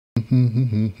Hey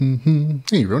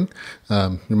everyone,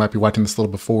 you might be watching this a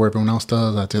little before everyone else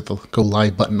does. I have to hit the go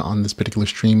live button on this particular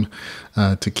stream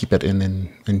to keep it in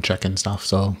and check and stuff.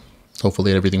 So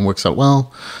hopefully everything works out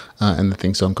well and the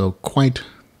things don't go quite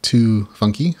too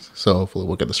funky. So hopefully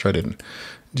we'll get this started in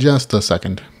just a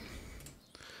second.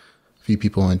 A few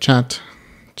people in chat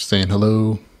just saying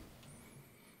hello.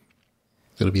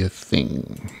 It'll be a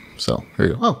thing. So here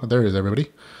you go. Oh, there it is, everybody.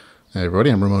 Hey everybody,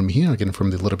 I'm Mejia, again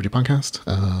from the LitRPG Podcast.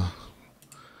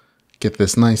 Get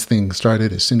this nice thing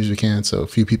started as soon as we can, so a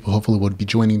few people hopefully will be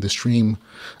joining the stream.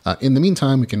 In the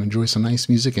meantime, we can enjoy some nice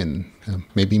music and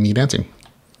maybe me dancing.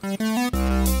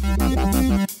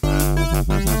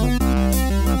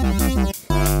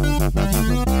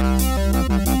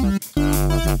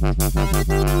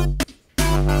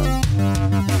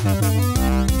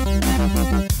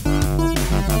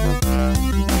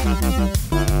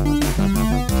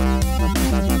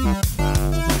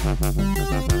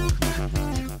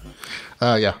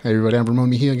 Yeah, hey everybody, I'm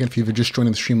Mejia again. If you're just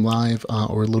joining the stream live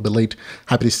or a little bit late,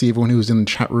 happy to see everyone who's in the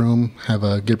chat room. Have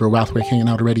Gabriel Wathwick hanging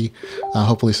out already.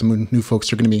 Hopefully some new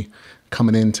folks are going to be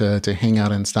coming in to hang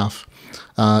out and stuff.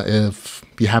 If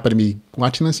you happen to be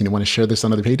watching this and you want to share this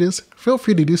on other pages, feel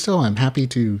free to do so. I'm happy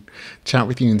to chat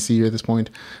with you and see you at this point.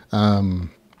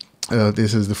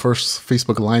 This is the first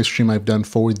Facebook live stream I've done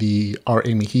for the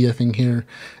R.A. Mejia thing here,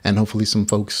 and hopefully some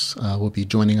folks will be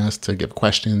joining us to give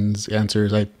questions,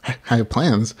 answers. I have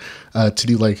plans to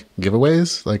do like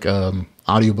giveaways, like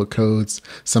audiobook codes,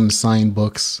 some signed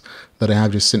books that I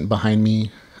have just sitting behind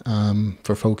me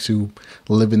for folks who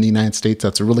live in the United States.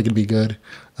 That's really going to be good.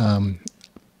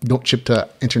 Don't ship to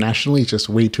internationally. It's just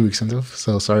way too expensive.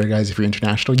 So sorry guys, if you're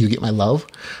international, you get my love.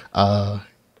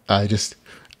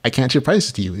 I can't ship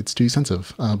prices to you. It's too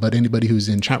expensive. But anybody who's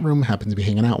in chat room, happens to be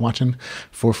hanging out, watching,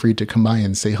 feel free to come by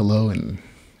and say hello and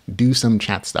do some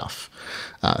chat stuff.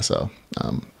 So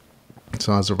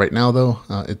as of right now, though,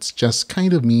 it's just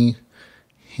kind of me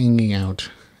hanging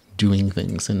out, doing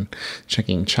things and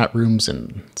checking chat rooms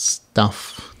and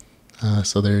stuff.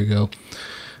 So there you go.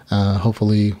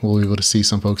 Hopefully we'll be able to see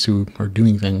some folks who are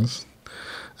doing things.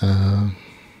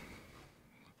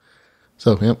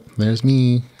 So, yep, there's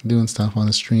me doing stuff on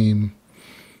the stream.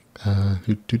 So,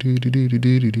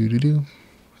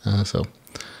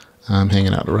 I'm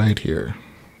hanging out right here.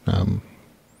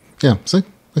 Yeah, see,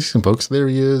 I see some folks. There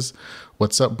he is.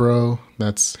 What's up, bro?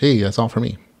 That's all for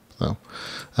me. So,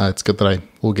 it's good that I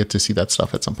will get to see that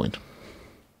stuff at some point.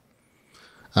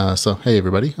 So, hey,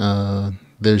 everybody.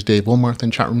 There's Dave Wilmarth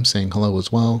in chat room saying hello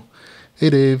as well.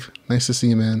 Hey, Dave. Nice to see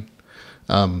you, man.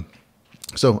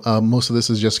 So most of this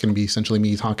is just going to be essentially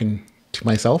me talking to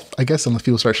myself, I guess, unless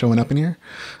people start showing up in here.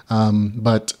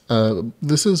 But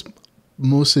this is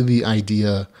mostly the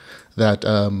idea that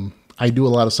I do a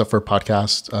lot of stuff for a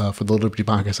podcast, for the LitRPG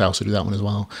Podcast. I also do that one as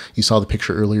well. You saw the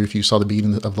picture earlier. If you saw the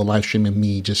beginning of the live stream of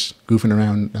me just goofing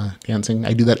around, dancing,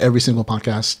 I do that every single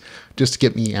podcast just to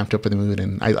get me amped up in the mood.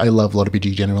 And I love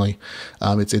LitRPG generally.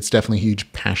 It's definitely a huge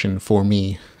passion for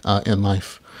me in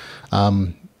life.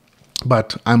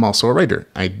 But I'm also a writer.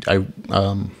 I've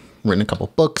written a couple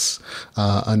books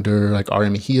under like R.A.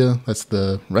 Mejia. That's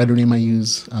the writer name I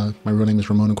use. My real name is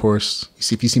Ramon, of course.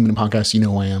 If you see me in the podcast, you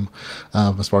know who I am.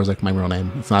 As far as like my real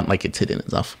name, it's not like it's hidden and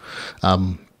stuff.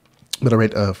 But I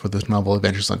write for this novel,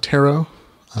 Adventures on Terra,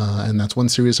 and that's one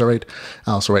series I write.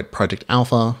 I also write Project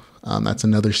Alpha. That's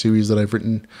another series that I've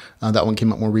written. That one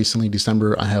came out more recently,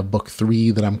 December. I have book 3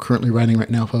 that I'm currently writing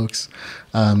right now, folks.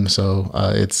 So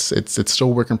it's still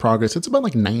a work in progress. It's about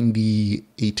like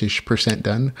 98-ish%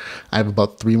 done. I have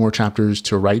about 3 more chapters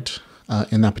to write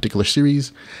in that particular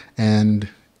series, and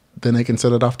then I can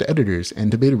send it off to editors and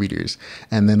to beta readers,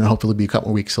 and then hopefully it'll be a couple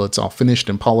of weeks till it's all finished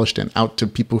and polished and out to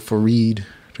people to read.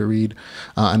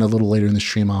 And a little later in the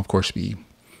stream, I'll of course be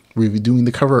doing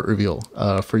the cover art reveal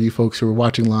for you folks who are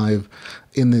watching live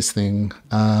in this thing.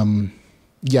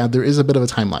 Yeah, there is a bit of a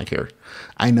time lag here.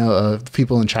 I know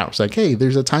people in chat was like, hey,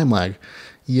 there's a time lag.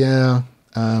 Yeah,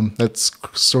 that's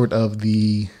sort of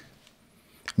the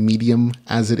medium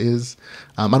as it is.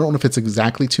 I don't know if it's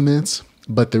exactly 2 minutes,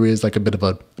 but there is like a bit of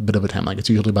a time lag. It's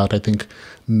usually about, I think,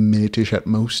 minute-ish at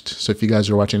most. So if you guys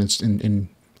are watching it in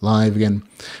live again,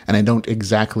 and I don't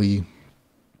exactly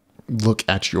look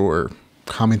at your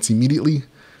comments immediately,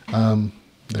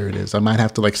 there it is. I might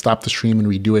have to like stop the stream and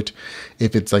redo it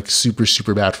if it's like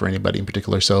super bad for anybody in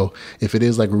particular. So if it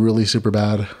is like really super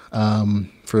bad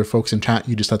for folks in chat,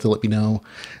 you just have to let me know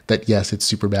that yes, it's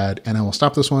super bad, and I will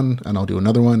stop this one and I'll do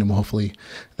another one, and hopefully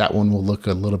that one will look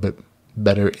a little bit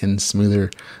better and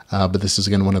smoother. But this is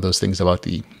again one of those things about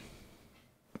the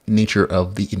nature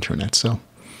of the internet. So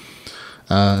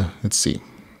let's see.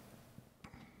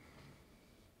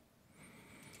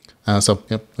 So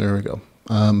yep, there we go.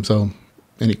 So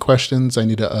any questions? I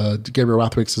need to, Gabriel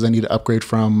Rothwick says I need to upgrade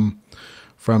from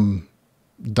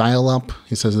dial up.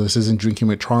 He says this isn't drinking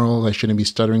with Charles. I shouldn't be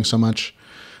stuttering so much.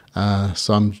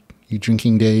 So you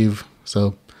drinking, Dave.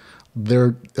 So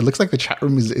it looks like the chat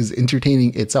room is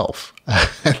entertaining itself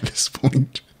at this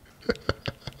point.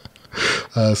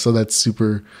 So that's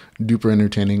super duper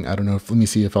entertaining. I don't know let me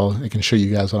see if I can show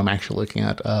you guys what I'm actually looking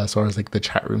at, as far as like the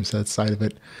chat room side of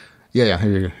it. Yeah.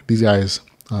 Here you go. These guys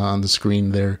on the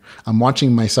screen there. I'm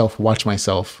watching myself watch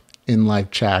myself in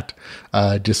live chat,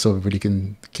 just so everybody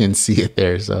can see it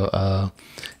there. So,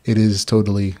 it is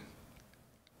totally,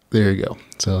 there you go.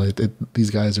 So these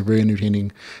guys are very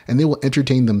entertaining, and they will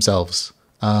entertain themselves,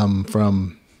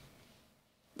 from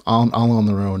all on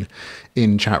their own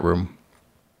in chat room.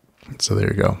 So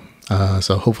there you go.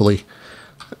 So hopefully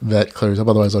that clears up.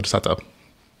 Otherwise I'll just have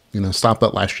to, stop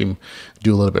that live stream,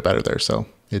 do a little bit better there. So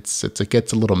it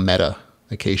gets a little meta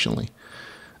occasionally.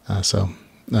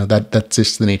 That's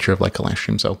just the nature of like a live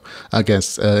stream. So I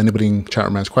guess anybody in chat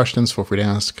room has questions, feel free to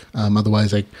ask.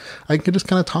 Otherwise I could just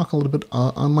kind of talk a little bit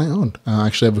on my own.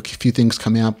 Actually I have a few things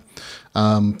coming up,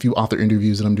 a few author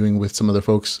interviews that I'm doing with some other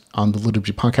folks on the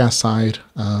LitRPG Podcast side.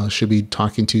 Should be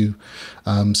talking to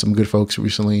some good folks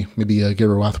recently. Maybe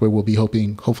Gabriel Rothway will be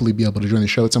hopefully be able to join the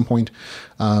show at some point,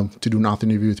 to do an author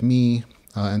interview with me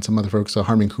and some other folks.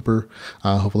 Harmon Cooper,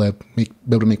 hopefully I'll be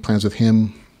able to make plans with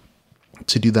him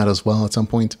to do that as well at some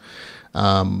point.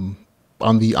 On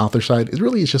the author side,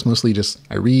 it's just mostly just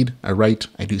I read, I write,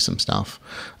 I do some stuff.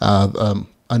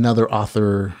 Another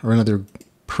author or another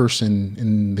person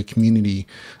in the community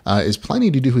is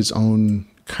planning to do his own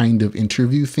kind of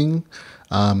interview thing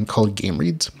called Game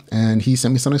Reads, and he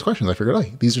sent me some nice questions. I figured, oh,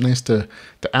 these are nice to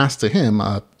ask to him.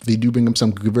 They do bring up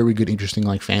some very good, interesting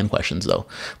like fan questions though,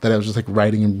 that I was just like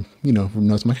writing and from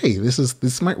notes. I'm like, hey,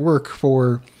 this might work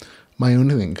for my own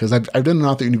thing, because I've done an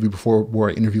author interview before where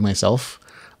I interview myself.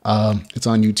 It's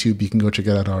on YouTube. You can go check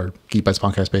it out our Geek Bites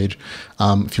podcast page.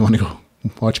 If you want to go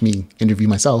watch me interview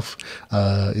myself,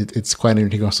 it's quite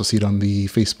entertaining. You also see it on the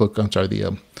Facebook,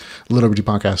 the LitRPG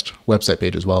Podcast website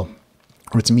page as well,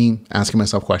 where it's me asking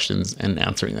myself questions and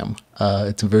answering them.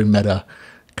 It's a very meta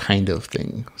kind of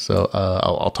thing. So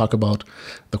I'll talk about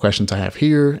the questions I have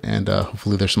here, and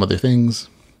hopefully there's some other things.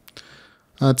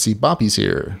 Let's see, Bobby's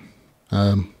here.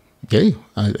 Yay.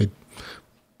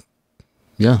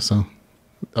 Yeah, so,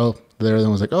 there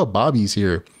was like, oh, Bobby's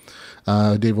here.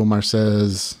 Dave Omar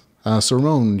says, so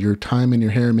Ramon, your time and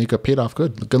your hair and makeup paid off.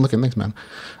 Good looking. Thanks, man.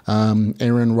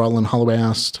 Aaron Roland Holloway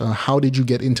asked, how did you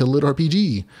get into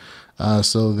LitRPG?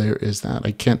 So there is that.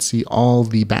 I can't see all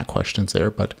the back questions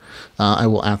there, but I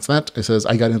will answer that. It says,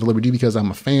 I got into LitRPG because I'm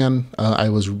a fan. I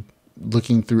was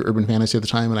looking through urban fantasy at the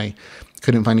time, and I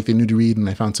couldn't find anything new to read, and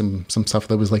I found some stuff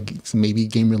that was like maybe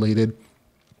game related.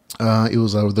 It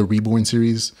was the Reborn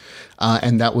series,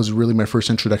 and that was really my first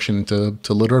introduction to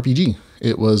LitRPG.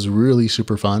 It was really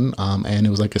super fun, and it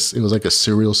was like a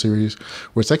serial series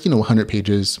where it's like 100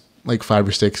 pages, like 5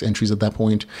 or 6 entries at that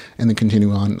point, and then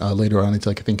continue on later on into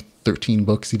like I think 13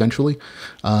 books eventually.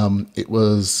 It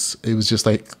was just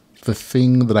like the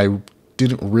thing that I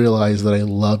didn't realize that I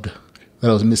loved, that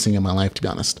I was missing in my life, to be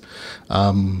honest.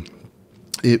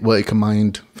 It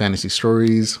combined fantasy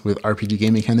stories with RPG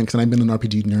game mechanics, and I've been an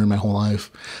RPG nerd my whole life,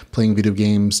 playing video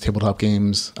games, tabletop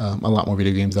games, a lot more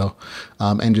video games though,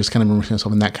 and just kind of immersing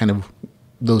myself in that kind of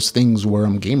those things where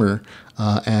I'm a gamer,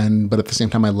 but at the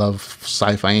same time I love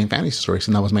sci-fi and fantasy stories,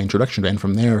 and that was my introduction to it. And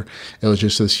from there, it was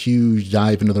just this huge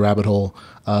dive into the rabbit hole,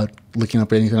 looking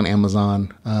up anything on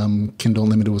Amazon. Kindle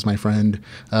Unlimited was my friend,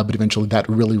 but eventually that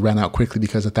really ran out quickly,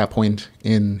 because at that point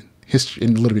in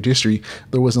LitRPG history,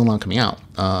 there wasn't a lot coming out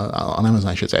on Amazon,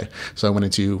 I should say. So I went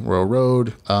into Royal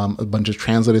Road, a bunch of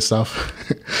translated stuff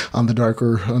on the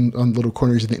darker, on little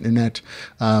corners of the internet.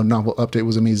 Novel Update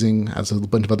was amazing, as a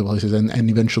bunch of other places. And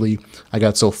eventually I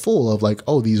got so full of like,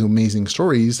 oh, these amazing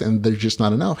stories, and they're just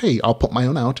not enough. Hey, I'll put my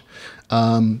own out,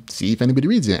 see if anybody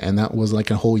reads it. And that was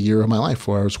like a whole year of my life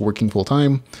where I was working full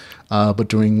time, but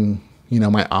during,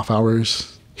 my off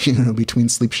hours, between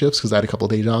sleep shifts, because I had a couple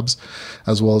of day jobs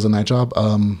as well as a night job,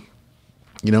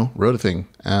 wrote a thing,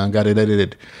 got it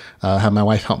edited, had my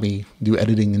wife help me do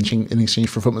editing in exchange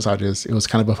for foot massages. It was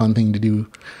kind of a fun thing to do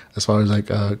as far as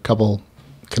like a couple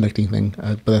connecting thing,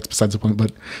 but that's besides the point.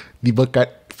 But the book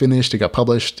got finished, it got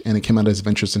published, and it came out as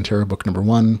Adventures in Terra book number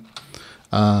 1.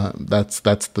 That's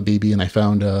the baby. And I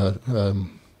found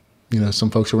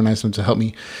some folks who were nice enough to help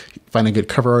me find a good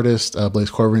cover artist. Blaze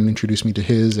Corvin introduced me to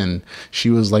his, and she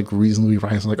was like reasonably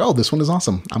priced. I'm like, oh, this one is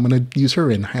awesome. I'm going to use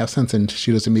her in High Sense, and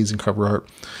she does amazing cover art.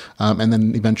 And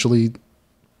then eventually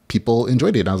people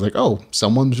enjoyed it. I was like, oh,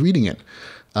 someone's reading it.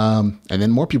 And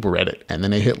then more people read it. And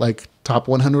then it hit like top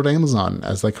 100 Amazon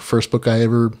as like the first book I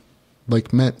ever like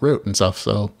wrote and stuff.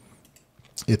 So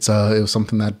it was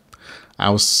something that I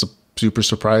was super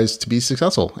surprised to be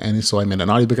successful. And so I made an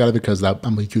audiobook out of it because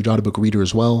I'm a huge audiobook reader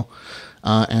as well.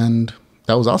 And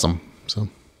that was awesome. So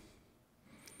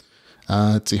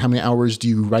let's see, how many hours do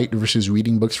you write versus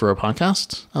reading books for a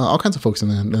podcast? All kinds of folks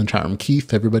in the chat room.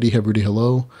 Keith, everybody,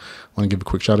 hello. I want to give a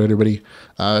quick shout out to everybody.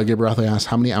 Gabriel asks,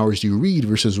 how many hours do you read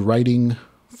versus writing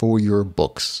for your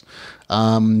books?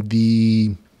 Oh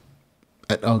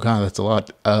God, that's a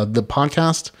lot. The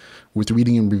podcast with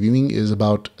reading and reviewing is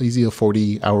about easy a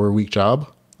 40-hour a week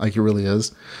job. Like it really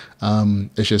is.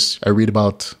 It's just, I read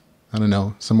about, I don't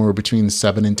know, somewhere between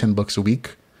 7 and 10 books a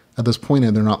week at this point,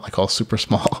 and they're not like all super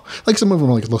small. Like some of them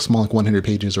are like a little small, like 100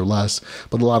 pages or less,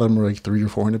 but a lot of them are like 300 or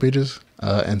 400 pages.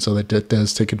 And so that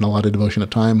does take a lot of devotion of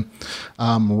time.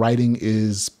 Writing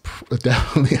is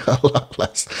definitely a lot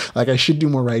less. Like I should do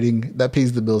more writing. That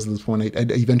pays the bills at this point. I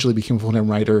eventually became a full-time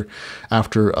writer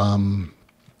after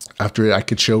I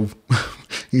could show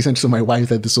essentially my wife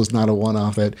that this was not a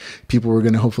one-off, that people were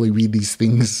going to hopefully read these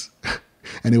things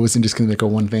and it wasn't just going to be like a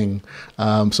one thing.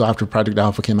 So after Project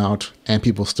Alpha came out and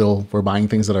people still were buying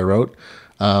things that I wrote,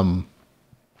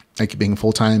 like being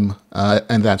full-time, and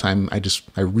at that time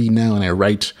I read now and I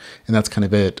write, and that's kind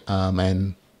of it.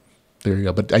 And there you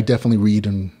go. But I definitely read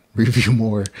and review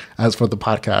more as for the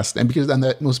podcast. And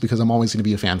that mostly because I'm always going to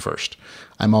be a fan first.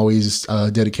 I'm always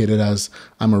dedicated as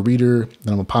I'm a reader,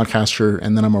 then I'm a podcaster,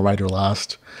 and then I'm a writer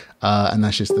last. And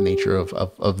that's just the nature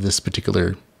of this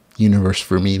particular universe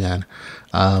for me, man.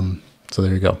 So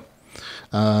there you go.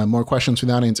 More questions from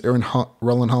the audience. Aaron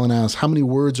Roland Holland asks, how many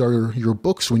words are your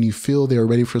books when you feel they are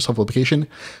ready for self-publication?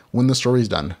 When the story's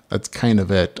done. That's kind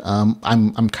of it.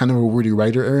 I'm kind of a wordy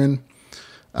writer, Aaron.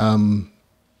 I'm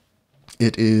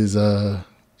not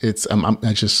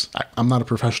a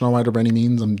professional writer by any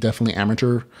means. I'm definitely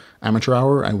amateur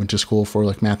hour. I went to school for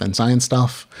like math and science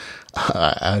stuff.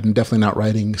 I'm definitely not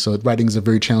writing. So writing is a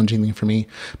very challenging thing for me.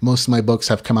 Most of my books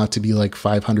have come out to be like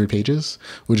 500 pages,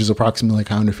 which is approximately like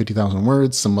 150,000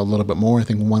 words. Some a little bit more. I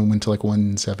think one went to like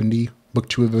 170. Book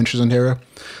 2, Adventures in Terra.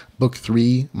 Book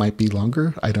 3 might be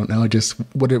longer. I don't know. Just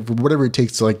whatever it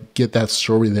takes to like get that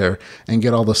story there and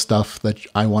get all the stuff that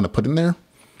I want to put in there.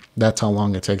 That's how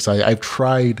long it takes. I've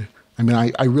tried. I mean,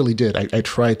 I really did. I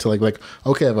tried to like,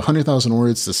 okay, I have 100,000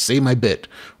 words to say my bit.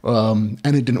 And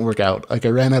it didn't work out. Like I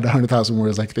ran out of 100,000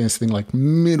 words, like this thing, like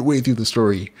midway through the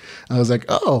story. I was like,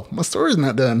 oh, my story's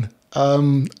not done.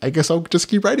 I guess I'll just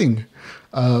keep writing.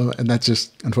 And that's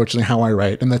just unfortunately how I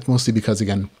write. And that's mostly because,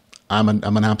 again, I'm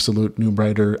an absolute noob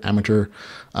writer, amateur.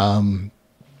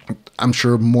 I'm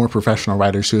sure more professional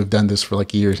writers who have done this for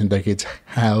like years and decades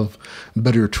have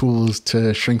better tools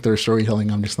to shrink their storytelling.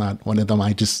 I'm just not one of them.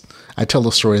 I tell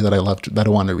the story that I love, that I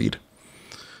want to read.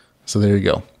 So there you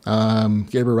go.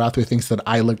 Gabriel Rathway thinks that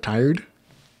I look tired.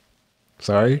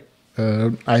 Sorry.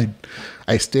 I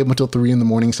stay up until 3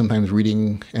 a.m, sometimes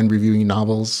reading and reviewing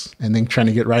novels and then trying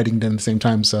to get writing done at the same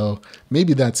time. So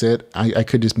maybe that's it. I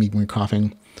could just be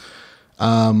coughing.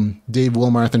 Dave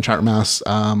Wilmarth and Chart Mass,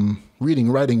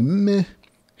 reading, writing, meh.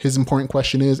 His important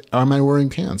question is, am I wearing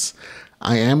pants?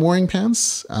 I am wearing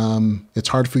pants. It's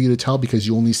hard for you to tell because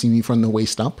you only see me from the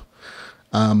waist up.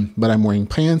 But I'm wearing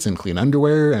pants and clean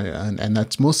underwear. And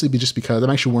that's mostly just because I'm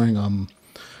actually wearing,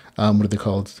 what are they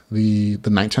called? The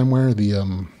nighttime wear,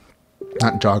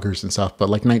 not joggers and stuff, but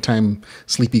like nighttime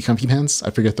sleepy comfy pants. I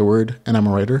forget the word, and I'm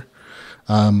a writer.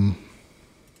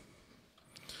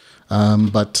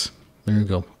 But there you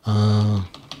go.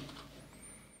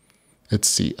 Let's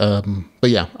see. But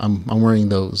yeah, I'm wearing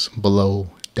those below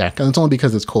deck, and it's only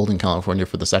because it's cold in California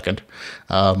for the second.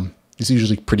 It's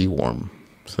usually pretty warm.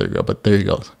 So there you go. But there you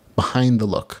go. Behind the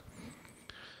look.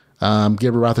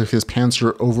 Gabriel Rother, his pants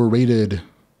are overrated.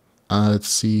 Let's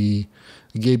see.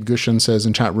 Gabe Gushin says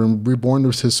in chat room, Reborn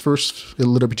was his first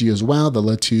LitRPG as well that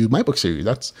led to my book series.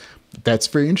 That's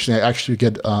very interesting. I actually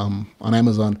get on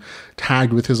Amazon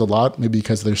tagged with his a lot, maybe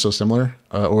because they're so similar,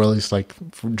 or at least like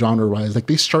genre wise. Like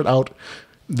they start out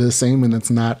the same, and it's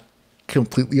not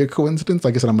completely a coincidence.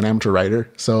 Like I said, I'm an amateur writer,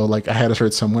 so like I had to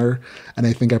start somewhere, and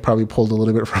I think I probably pulled a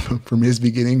little bit from his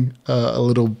beginning, a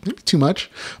little too much.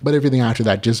 But everything after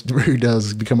that just really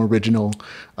does become original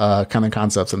kind of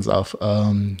concepts and stuff.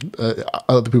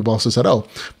 Other people also said, "Oh,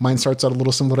 mine starts out a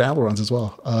little similar to Aileron's as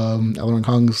well, Aileron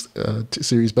Kong's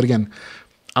series." But again,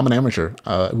 I'm an amateur.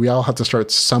 We all have to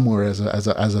start somewhere as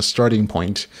a starting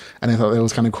point, and I thought that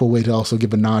was kind of a cool way to also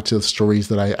give a nod to the stories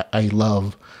that I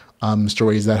love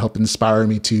stories that helped inspire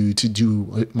me to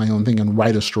do my own thing and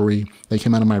write a story that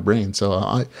came out of my brain. So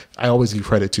I always give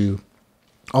credit to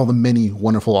all the many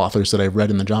wonderful authors that I've read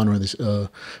in the genre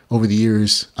over the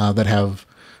years that have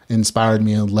inspired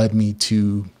me and led me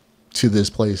to this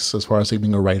place as far as like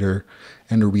being a writer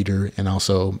and a reader and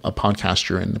also a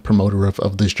podcaster and a promoter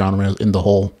of this genre in the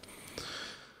whole.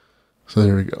 So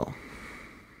there we go.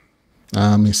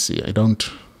 Let me see.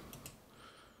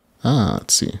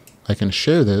 Let's see. I can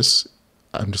share this.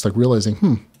 I'm just like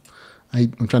realizing,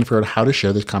 I'm trying to figure out how to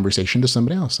share this conversation to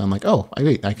somebody else. I'm like,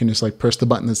 I can just like press the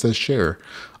button that says share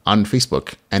on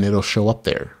Facebook and it'll show up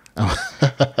there.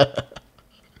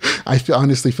 I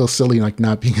honestly feel silly, like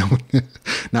not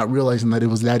realizing that it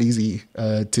was that easy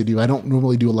to do. I don't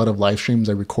normally do a lot of live streams.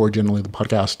 I record generally the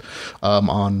podcast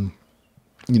on,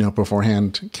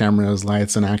 beforehand, cameras,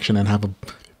 lights, and action, and have a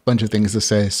bunch of things to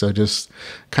say. So just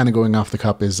kind of going off the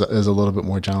cuff is a little bit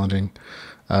more challenging.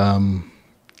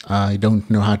 I don't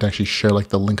know how to actually share like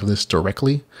the link of this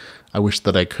directly. I wish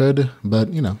that I could, but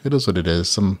it is what it is.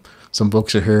 Some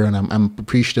folks are here, and I'm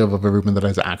appreciative of everyone that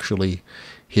is actually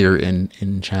here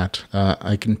in chat.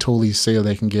 I can totally say that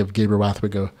I can give Gabriel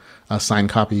Rathwig a signed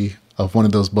copy of one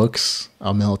of those books.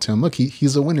 I'll mail it to him. Look,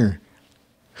 he's a winner.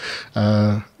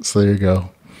 So there you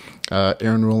go.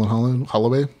 Aaron Roland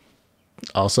Holloway.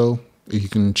 Also, you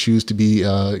can choose to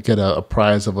get a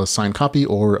prize of a signed copy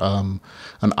or an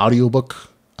audiobook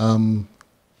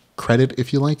credit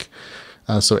if you like.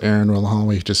 So Aaron Roland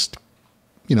Holloway, just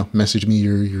message me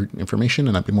your information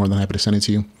and I'd be more than happy to send it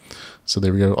to you. So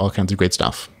there we go. All kinds of great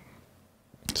stuff.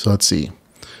 So let's see.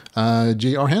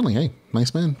 J.R. Hanley. Hey,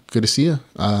 nice man. Good to see you.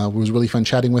 It was really fun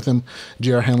chatting with him.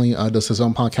 J.R. Hanley does his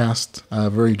own podcast.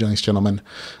 Very nice gentleman.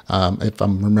 If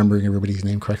I'm remembering everybody's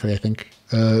name correctly, I think.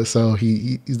 So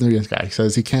he's a very nice guy. He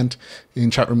says he can't,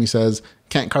 in chat room, he says,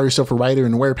 can't call yourself a writer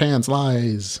and wear pants,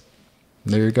 lies.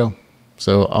 There you go.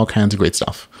 So all kinds of great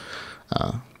stuff.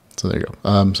 So there you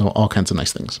go. So all kinds of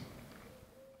nice things.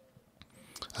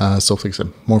 So like I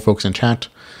said, more folks in chat.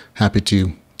 Happy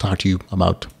to talk to you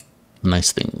about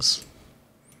nice things.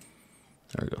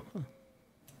 There we go.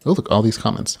 Oh, look, all these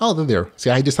comments. Oh, they're there. See,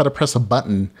 I just had to press a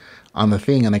button on the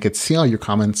thing and I could see all your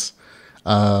comments.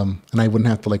 And I wouldn't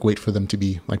have to wait for them to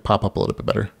be pop up a little bit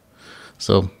better.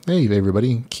 So, hey,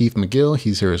 everybody. Keith McGill,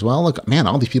 he's here as well. Look, man,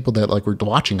 all these people that were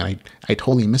watching, I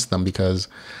totally missed them because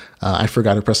I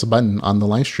forgot to press a button on the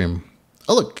live stream.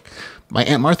 Oh, look, my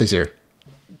Aunt Martha's here.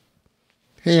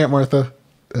 Hey, Aunt Martha.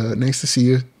 Nice to see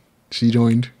you. She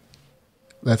joined.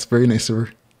 That's very nice of her.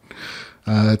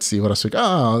 Let's see what else.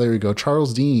 Oh, there we go.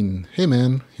 Charles Dean. Hey,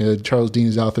 man. Yeah, Charles Dean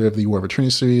is author of the War of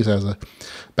Eternity series as a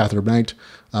Bathroom Night,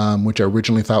 which I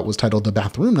originally thought was titled The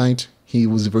Bathroom Night. He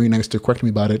was very nice to correct me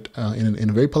about it in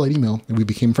a very polite email, and we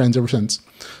became friends ever since.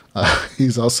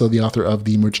 He's also the author of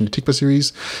the Merchant of Tikva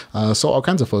series. So all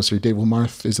kinds of folks here. Dave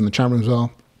Wilmarth is in the chat room as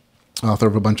well. Author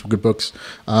of a bunch of good books.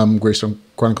 Greystone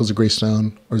Chronicles of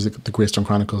Greystone, or is it the Greystone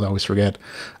Chronicles? I always forget.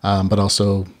 But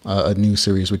also a new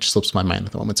series which slips my mind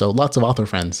at the moment. So lots of author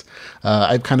friends.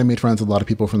 I've kind of made friends with a lot of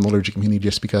people from the liturgy community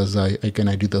just because I do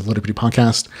the LitRPG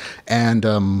Podcast, and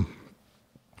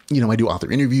I do author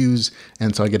interviews,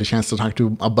 and so I get a chance to talk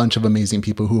to a bunch of amazing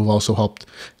people who have also helped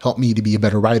me to be a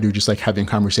better writer, just having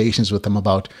conversations with them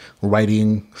about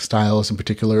writing styles in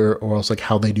particular, or else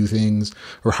how they do things,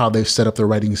 or how they've set up their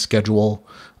writing schedule.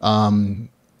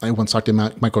 I once talked to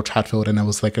Michael Chatfield, and that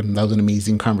was an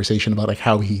amazing conversation about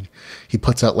how he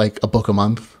puts out a book a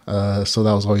month. So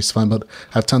that was always fun. But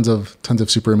I have tons of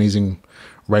super amazing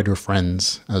writer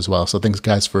friends as well. So thanks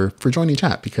guys for joining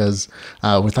chat, because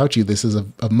without you, this is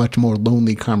a much more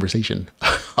lonely conversation.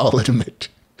 I'll admit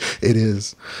it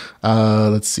is.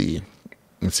 Let's see.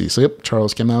 So yep,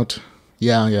 Charles came out.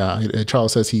 Yeah.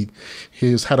 Charles says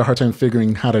he's had a hard time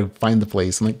figuring how to find the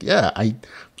place. I'm like, yeah,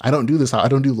 I don't do this. I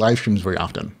don't do live streams very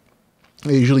often. I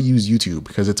usually use YouTube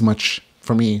because it's much,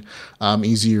 for me,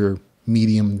 easier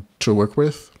medium to work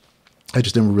with. I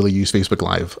just didn't really use Facebook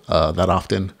Live that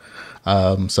often.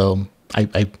 So I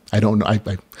don't know. I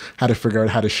had to figure out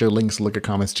how to share links, look at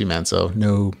comments too, man. So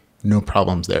no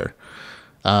problems there.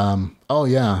 Oh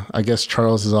yeah, I guess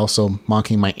Charles is also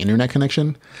mocking my internet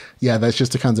connection. Yeah, that's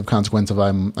just a kinds of consequence of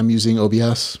I'm using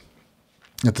OBS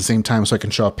at the same time so I can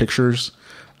show up pictures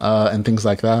and things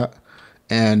like that.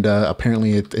 And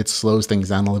apparently it slows things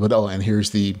down a little bit. Oh, and here's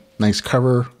the nice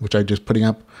cover which I just putting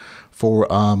up for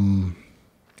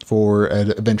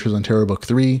Adventures on Terra Book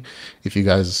 3. If you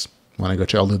guys want to go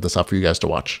check, I'll leave this up for you guys to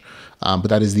watch. But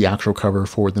that is the actual cover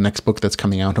for the next book that's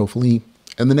coming out hopefully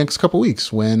in the next couple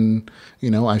weeks when,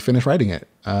 I finish writing it.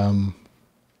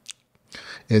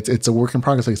 It's a work in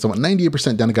progress. So I'm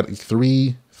 98% done. I got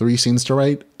three 3 scenes to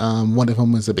write. One of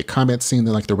them was a big combat scene,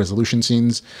 then like the resolution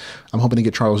scenes. I'm hoping to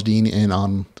get Charles Dean in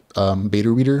on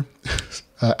beta reader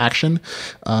action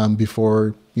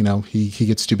before he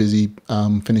gets too busy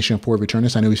finishing up War of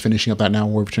Eternus. I know he's finishing up that now,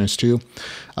 War of Eternus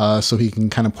 2, so he can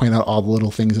kind of point out all the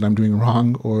little things that I'm doing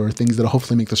wrong or things that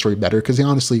hopefully make the story better, because he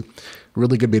honestly,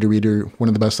 really good beta reader, one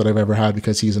of the best that I've ever had,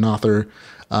 because he's an author,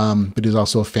 but he's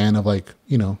also a fan of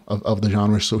of the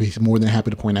genre, so he's more than happy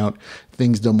to point out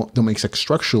things don't make sense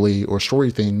structurally or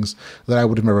story things that I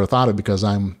would have never thought of, because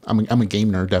I'm a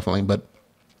game nerd, definitely, but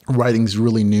writing's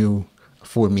really new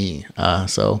for me.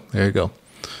 So there you go.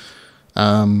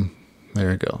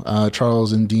 There you go.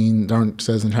 Charles and Dean Darn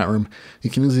says in the chat room, he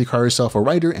can easily call himself a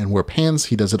writer and wear pants.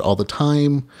 He does it all the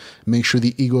time. Make sure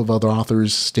the ego of other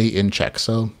authors stay in check.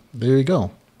 So there you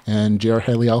go. And J.R.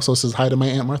 Haley also says hi to my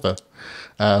Aunt Martha,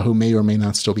 who may or may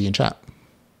not still be in chat.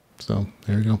 So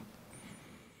there you go.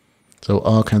 So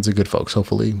all kinds of good folks.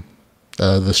 Hopefully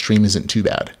the stream isn't too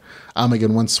bad.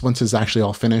 Again, once it's actually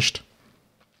all finished,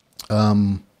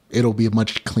 it'll be a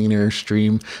much cleaner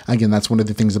stream. Again, that's one of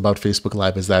the things about Facebook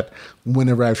Live, is that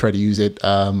whenever I try to use it,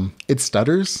 it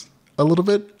stutters a little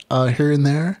bit here and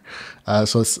there.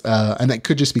 So it's, and it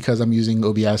could just because I'm using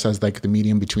OBS as like the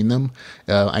medium between them.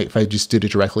 If I just did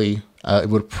it directly, it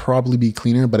would probably be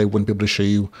cleaner, but I wouldn't be able to show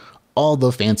you all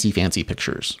the fancy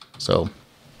pictures. So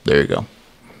there you go.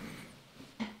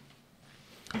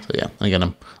 So yeah,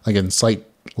 again, slight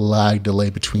lag delay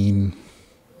between,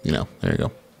 there you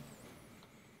go,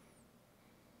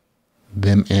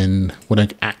 them and what I'm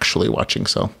actually watching.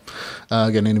 So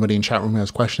again, anybody in chat room who has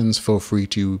questions, feel free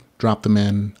to drop them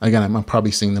in. Again, I'm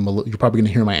probably seeing them you're probably going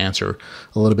to hear my answer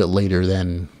a little bit later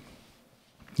than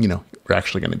we're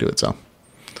actually going to do it. So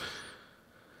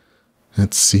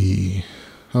let's see.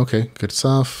 Okay, good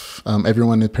stuff.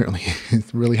 Everyone apparently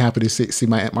is really happy to see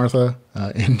my Aunt Martha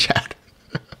in chat,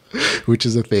 which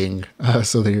is a thing.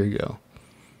 So there you go.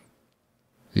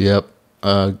 Yep,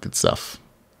 good stuff.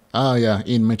 Oh, yeah.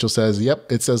 Ian Mitchell says,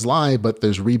 yep, it says live, but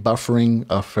there's rebuffering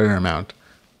a fair amount.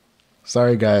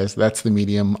 Sorry, guys. That's the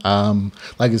medium.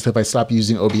 Like I said, if I stop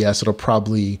using OBS, it'll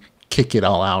probably kick it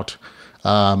all out.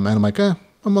 And I'm like, I'm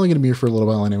only going to be here for a little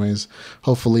while anyways.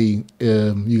 Hopefully,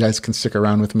 you guys can stick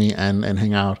around with me and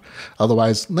hang out.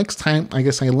 Otherwise, next time, I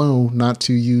guess I know not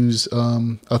to use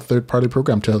a third-party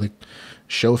program to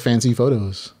show fancy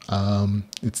photos.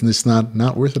 It's just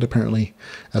not worth it, apparently,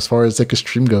 as far as like a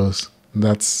stream goes.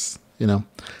 That's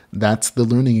that's the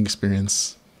learning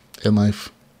experience in life.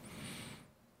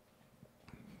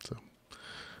 So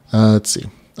let's see.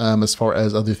 As far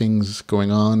as other things going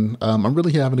on, I'm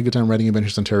really having a good time writing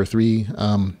Adventures in Terra 3.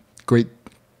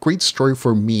 Great story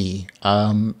for me.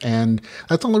 And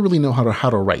that's all I really know how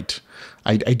to write.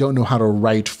 I don't know how to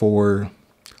write for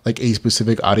like a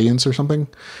specific audience or something.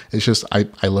 It's just,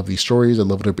 I love these stories. I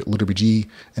love LitRPG,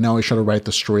 and I always try to write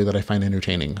the story that I find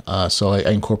entertaining. So I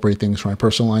incorporate things from my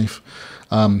personal life,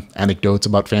 anecdotes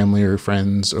about family or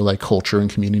friends or like culture and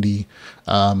community,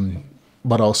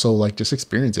 but also like just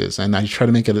experiences. And I try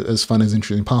to make it as fun as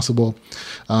interesting possible.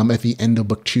 At the end of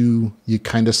book 2, you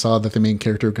kind of saw that the main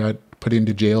character got put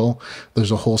into jail. There's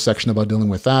a whole section about dealing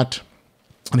with that.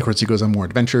 And of course, he goes on more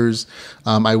adventures.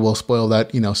 I will spoil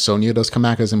that, Sonia does come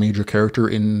back as a major character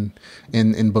in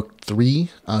book 3.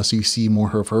 So you see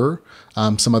more of her.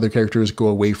 Some other characters go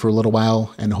away for a little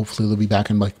while, and hopefully they'll be back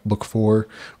in like book 4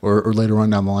 or later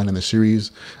on down the line in the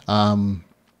series.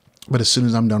 But as soon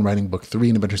as I'm done writing book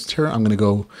 3 in Adventures in Terra, I'm going to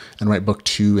go and write book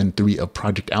 2 and 3 of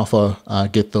Project Alpha,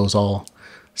 get those all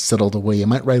settled away. I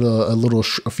might write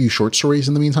a few short stories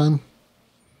in the meantime,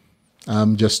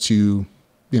 just to,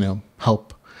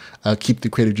 help keep the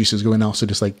creative juices going. Also,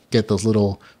 just like get those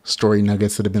little story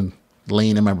nuggets that have been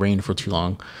laying in my brain for too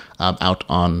long out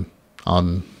in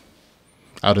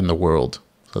the world.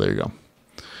 So there you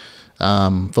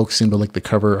go. Folks seem to like the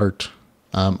cover art.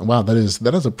 Wow, that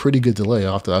is a pretty good delay,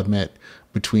 I'll have to admit,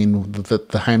 between the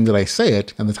time that I say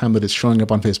it and the time that it's showing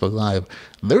up on Facebook Live.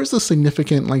 There's a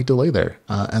significant delay there,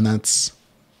 and that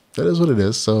is what it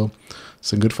is. So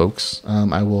some good folks.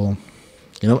 I will.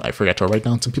 I forgot to write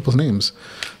down some people's names.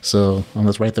 So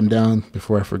let's write them down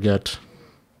before I forget.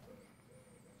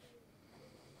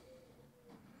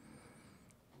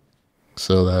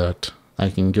 So that I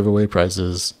can give away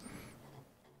prizes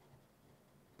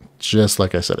just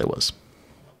like I said it was.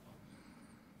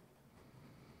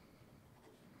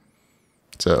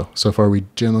 So far we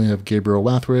generally have Gabriel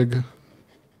Wathrig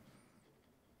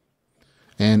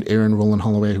and Aaron Roland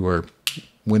Holloway, who are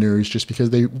winners just because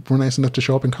they were nice enough to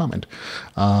show up and comment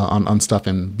on stuff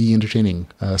and be entertaining.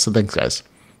 So thanks, guys.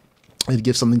 I'd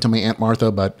give something to my Aunt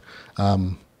Martha, but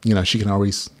she can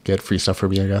always get free stuff from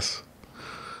me, I guess.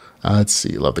 Let's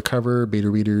see. Love the cover. Beta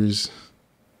readers.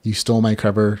 You stole my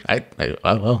cover.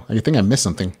 Well, I think I missed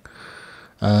something.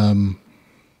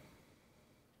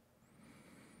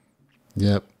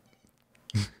 Yep.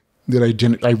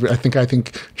 I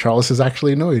think Charles is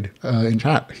actually annoyed in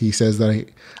chat. He says that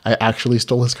I actually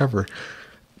stole his cover.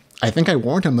 I think I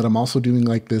warned him that I'm also doing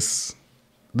like this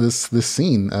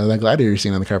scene, that gladiator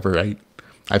scene on the cover.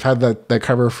 I've had that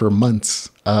cover for months,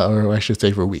 or I should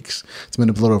say for weeks. It's been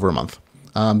a little over a month.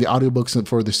 The audiobooks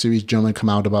for the series generally come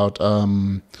out about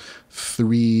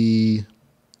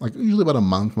usually about a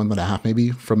month and a half, maybe,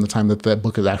 from the time that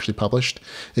book is actually published.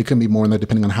 It can be more than that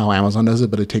depending on how Amazon does it,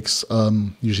 but it takes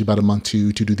usually about a month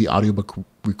to do the audiobook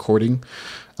recording.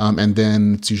 And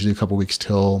then it's usually a couple weeks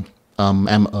till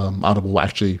Audible will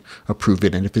actually approve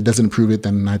it. And if it doesn't approve it,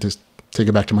 then I just take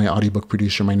it back to my audiobook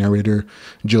producer, my narrator,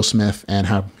 Jill Smith, and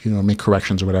have, make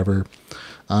corrections or whatever.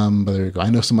 But there you go.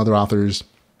 I know some other authors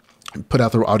put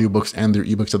out their audiobooks and their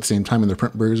ebooks at the same time in their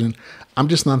print version. I'm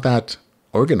just not that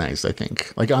organized, I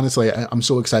think. Like, honestly, I'm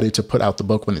so excited to put out the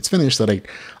book when it's finished that I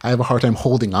have a hard time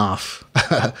holding off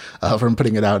from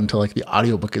putting it out until like the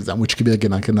audiobook is done, which could be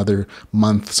again like another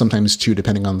month, sometimes two,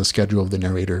 depending on the schedule of the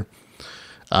narrator.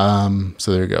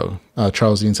 So there you go.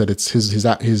 Charles Dean said it's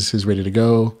his ready to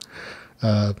go.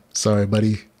 Sorry,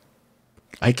 buddy.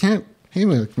 I can't. Hey,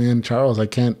 man, Charles. I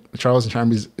can't. Charles and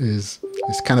Charm is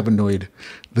kind of annoyed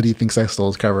that he thinks I stole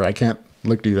his cover. I can't.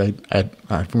 Look, dude. I've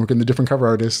been working with a different cover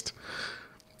artist.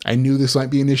 I knew this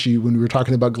might be an issue when we were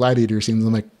talking about gladiator scenes.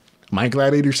 I'm like, my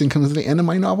gladiator scene comes at the end of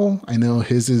my novel. I know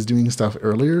his is doing stuff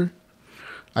earlier.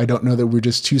 I don't know that we're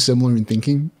just too similar in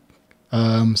thinking.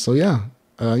 So yeah.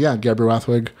 Gabriel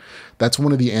Rathwig. That's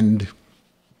one of the end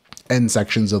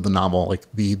sections of the novel, like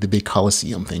the big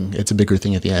Colosseum thing. It's a bigger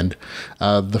thing at the end.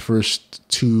 The first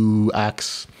two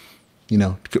acts,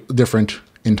 different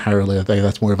entirely. I think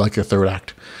that's more of like a third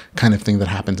act kind of thing that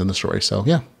happens in the story. So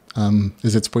yeah.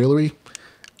 Is it spoilery?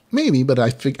 Maybe, but I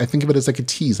think of it as like a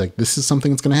tease. Like, this is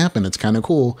something that's going to happen. It's kind of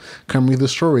cool. Come read the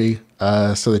story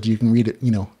so that you can read it,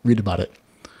 read about it.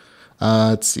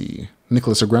 Let's see.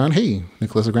 Nicholas O'Ground. Hey,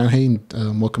 Nicholas O'Ground. Hey,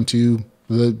 welcome to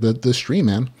the stream,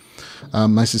 man.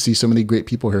 Nice to see so many great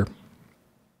people here.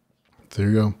 There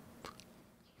you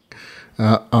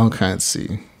go. Okay, let's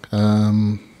see.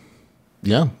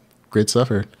 Yeah, great stuff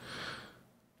here.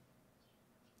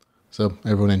 So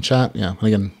everyone in chat, yeah. And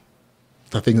again,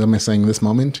 the things I'm saying in this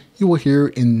moment, you will hear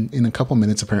in a couple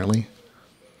minutes, apparently.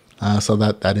 So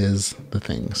that is the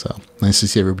thing. So nice to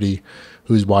see everybody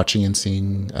who's watching and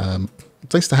seeing.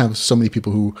 It's nice to have so many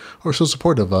people who are so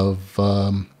supportive of,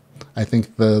 I think,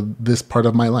 this part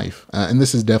of my life. And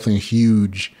this is definitely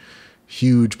a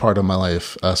huge part of my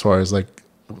life as far as like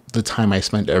the time I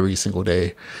spent every single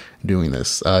day doing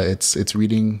this. It's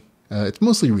reading. It's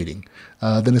mostly reading.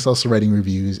 Then it's also writing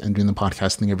reviews and doing the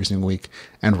podcast thing every single week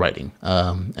and writing.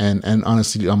 And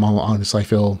honestly, I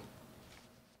feel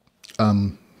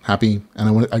happy,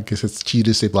 and I guess it's cheesy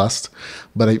to say blessed,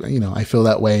 but I feel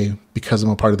that way because I'm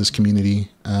a part of this community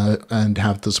and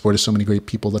have the support of so many great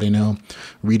people that I know,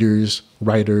 readers,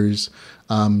 writers,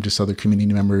 just other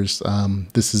community members.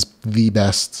 This is the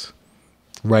best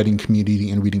writing community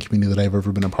and reading community that I've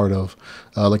ever been a part of.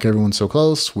 Like, everyone's so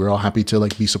close. We're all happy to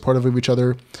like be supportive of each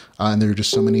other. And there are just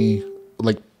so many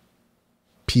like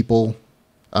people,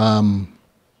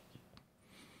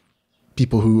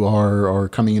 people who are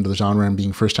coming into the genre and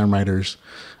being first time writers,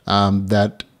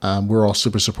 that we're all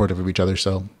super supportive of each other.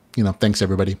 So, thanks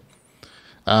everybody.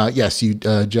 Yes,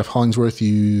 Jeff Hollingsworth,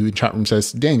 you in chat room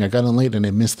says, dang, I got in late and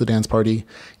I missed the dance party.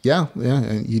 Yeah,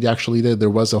 you actually did. There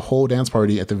was a whole dance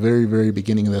party at the very, very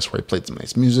beginning of this where I played some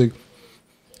nice music.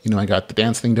 I got the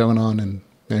dance thing going on, and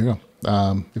there you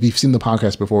go. If you've seen the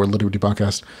podcast before, LitRPG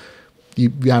Podcast,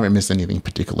 you haven't missed anything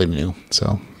particularly new.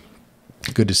 So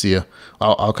good to see you.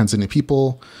 All kinds of new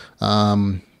people.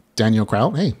 Daniel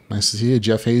Kraut, hey, nice to see you.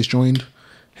 Jeff Hayes joined.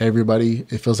 Hey, everybody.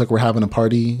 It feels like we're having a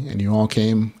party and you all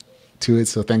came to it.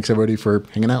 So thanks everybody for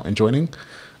hanging out and joining.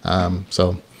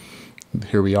 So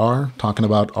here we are talking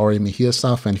about R.A. Mejia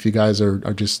stuff. And if you guys are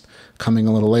just coming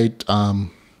a little late,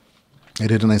 I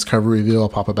did a nice cover review. I'll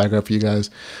pop it back up for you guys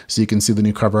so you can see the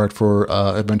new cover art for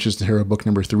Adventures in Terra book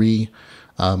number 3.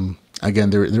 Again,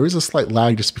 there is a slight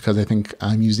lag just because I think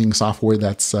I'm using software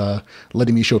that's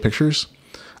letting me show pictures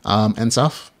and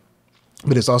stuff.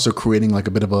 But it's also creating like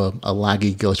a bit of a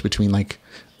laggy glitch between like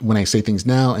when I say things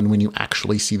now and when you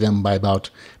actually see them by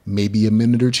about maybe a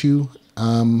minute or two.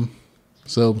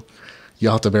 So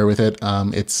you'll have to bear with it.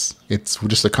 It's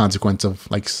just a consequence of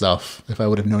like stuff. If I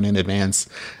would have known in advance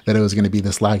that it was going to be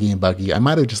this laggy and buggy, I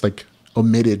might have just like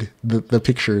omitted the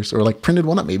pictures or like printed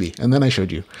one up maybe, and then I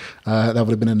showed you. That would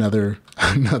have been another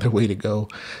way to go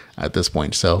at this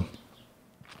point. So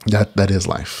that is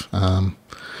life.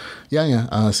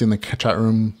 See in the chat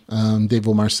room, Dave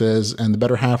Wilmar says, and the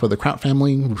better half of the Kraut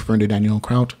family, referring to Danielle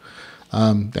Kraut.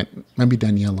 Maybe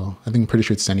Daniello. I think I'm pretty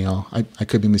sure it's Danielle. I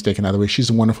could be mistaken either way. She's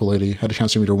a wonderful lady. Had a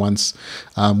chance to meet her once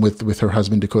with her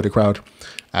husband, Dakota Kraut,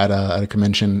 at a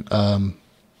convention.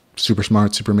 Super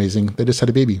smart, super amazing. They just had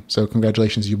a baby. So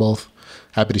congratulations to you both.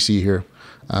 Happy to see you here.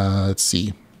 Let's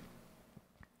see.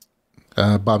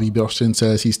 Bobby Boston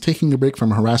says he's taking a break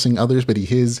from harassing others, but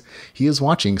he is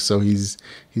watching. So he's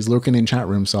lurking in chat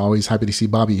room. So always happy to see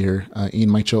Bobby here.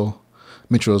 Ian Mitchell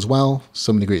as well.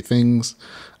 So many great things.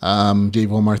 Dave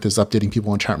Wilmarth is updating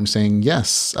people in chat room saying,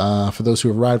 yes, for those who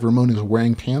have arrived, Ramon is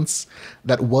wearing pants.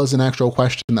 That was an actual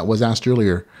question that was asked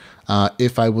earlier.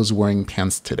 If I was wearing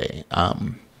pants today.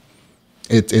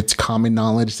 It's common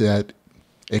knowledge that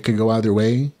it could go either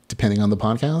way depending on the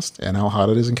podcast and how hot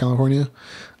it is in California.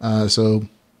 So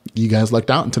you guys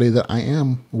lucked out today that I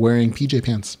am wearing PJ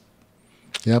pants.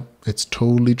 Yep, it's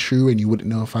totally true, and you wouldn't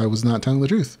know if I was not telling the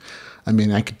truth. I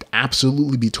mean, I could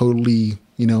absolutely be totally,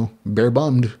 bare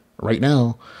bummed right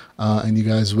now, and you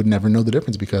guys would never know the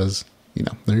difference because,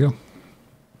 there you go.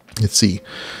 Let's see.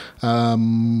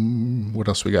 What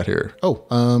else we got here? Oh,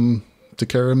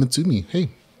 Takara Mitsumi. Hey,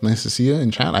 nice to see you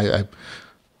in chat. I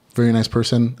very nice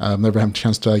person. I've never had a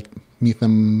chance to meet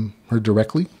her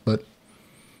directly, but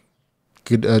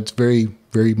good. It's very,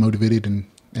 very motivated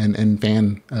and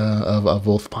fan of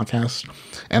both podcasts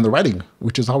and the writing,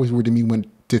 which is always weird to me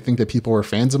to think that people are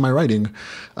fans of my writing,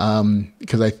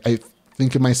 because I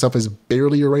think of myself as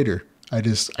barely a writer. I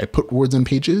put words on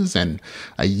pages and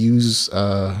I use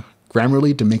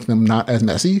Grammarly to make them not as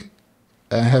messy.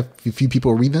 I have a few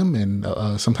people read them and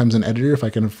sometimes an editor if I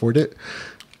can afford it.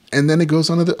 And then it goes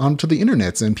onto the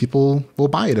internet and people will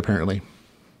buy it apparently.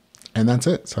 And that's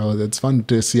it. So it's fun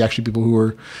to see actually people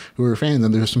who are fans.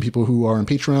 And there's some people who are on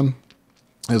Patreon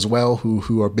as well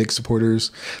who are big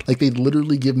supporters. Like they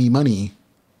literally give me money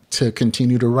to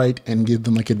continue to write and give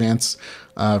them advanced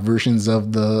versions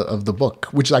of the book,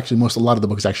 which is actually a lot of the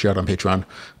book is actually out on Patreon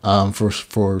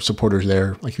for supporters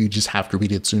there. Like you just have to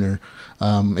read it sooner.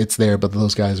 It's there, but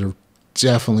those guys are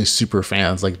definitely super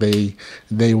fans. Like they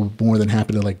were more than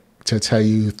happy to tell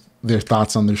you their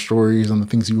thoughts on their stories, on the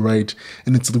things you write.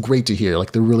 And it's great to hear,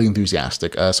 they're really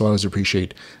enthusiastic. So I always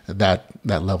appreciate that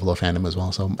level of fandom as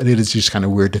well. So it is just kind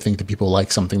of weird to think that people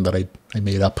like something that I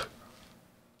made up.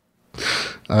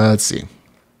 Let's see.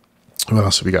 What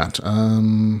else have we got?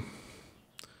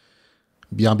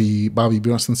 Bobby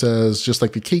Bjornsson says, just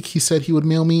like the cake he said he would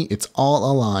mail me, it's all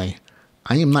a lie.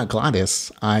 I am not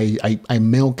Gladys. I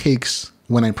mail cakes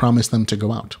when I promise them to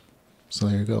go out. So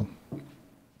there you go.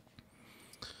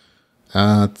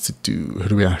 Who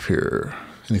do we have here?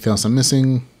 Anything else I'm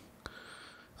missing?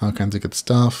 All kinds of good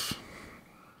stuff.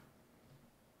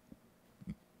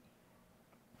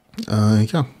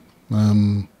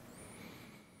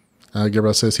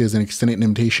 Gabriel says he has an extended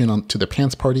invitation to the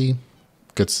pants party.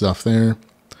 Good stuff there.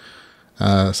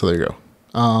 So there you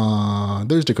go.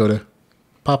 There's Dakota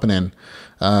popping in.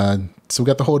 So we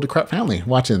got the whole Kraut family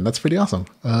watching. That's pretty awesome.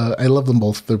 I love them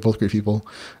both. They're both great people.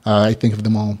 I think of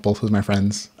them all both as my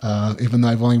friends. Even though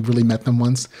I've only really met them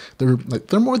once, they're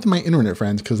more than my internet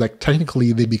friends because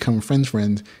technically they become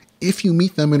friends if you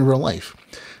meet them in real life.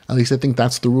 At least I think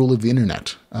that's the rule of the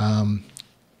internet.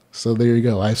 So there you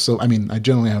go. I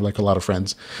generally have a lot of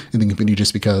friends in the community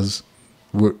just because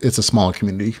it's a small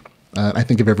community. I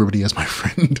think of everybody as my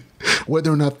friend.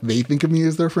 Whether or not they think of me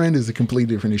as their friend is a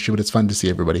completely different issue, but it's fun to see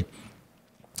everybody.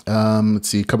 Let's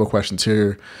see, a couple of questions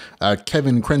here.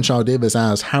 Kevin Crenshaw Davis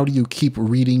asks, how do you keep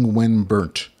reading when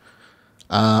burnt?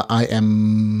 I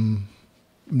am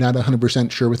not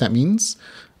 100% sure what that means,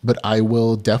 but I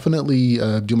will definitely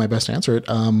do my best to answer it.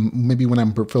 Maybe when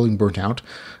I'm feeling burnt out.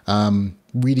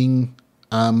 Reading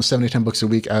 7 to 10 books a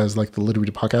week as the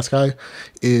LitRPG Podcast guy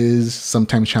is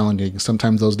sometimes challenging.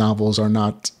 Sometimes those novels are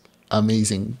not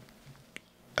amazing.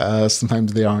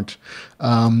 Sometimes they aren't.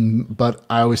 But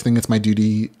I always think it's my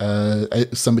duty,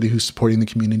 as somebody who's supporting the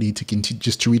community, to continue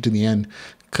just to read to the end.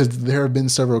 Because there have been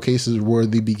several cases where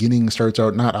the beginning starts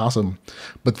out not awesome,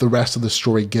 but the rest of the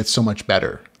story gets so much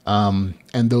better. And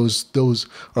those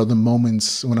are the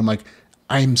moments when I'm like,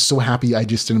 I'm so happy I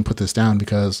just didn't put this down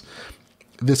because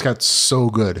this got so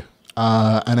good.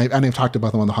 And I've talked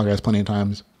about them on the Hog Guys plenty of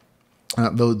times.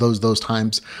 Those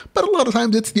times, but a lot of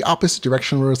times it's the opposite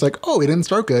direction where it's it didn't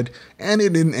start good and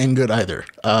it didn't end good either.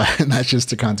 And that's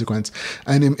just a consequence.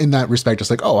 And in that respect,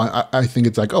 it's I think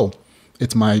it's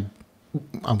it's my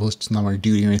it's not my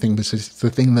duty or anything, but it's the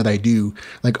thing that I do.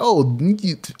 Like,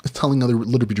 telling other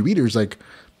LitRPG readers, like,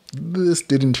 this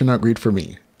didn't turn out great for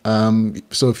me.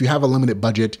 So if you have a limited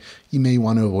budget, you may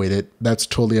want to avoid it. That's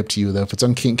totally up to you, though. If it's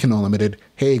on Kindle Unlimited,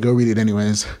 hey, go read it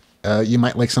anyways. You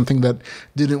might like something that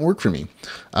didn't work for me.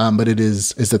 But it is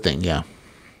the thing, yeah.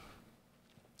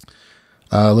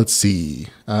 Let's see.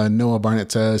 Noah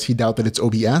Barnett says he doubt that it's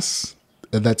OBS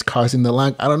that's causing the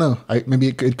lag. I don't know. Maybe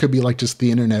it could be like just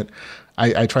the internet.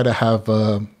 I try to have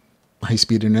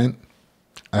high-speed internet.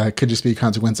 It could just be a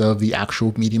consequence of the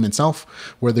actual medium itself,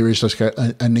 where there is just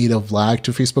a native lag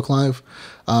to Facebook Live.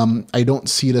 I don't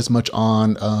see it as much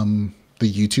on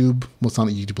the YouTube. Well, it's not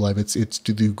a YouTube Live. It's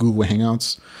to the Google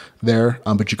Hangouts there,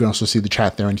 but you can also see the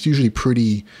chat there, and it's usually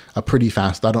pretty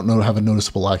fast. I don't know have a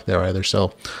noticeable lag there either,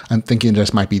 so I'm thinking it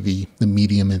just might be the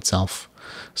medium itself.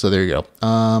 So there you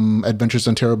go. Adventures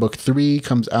in Terra Book 3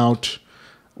 comes out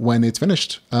when it's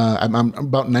finished. I'm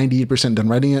about 98% done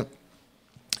writing it.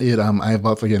 I have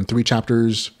about, again, 3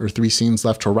 chapters or 3 scenes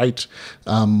left to write.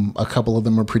 A couple of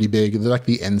them are pretty big. They're like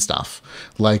the end stuff,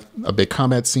 like a big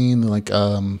combat scene, like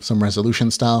some resolution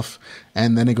stuff,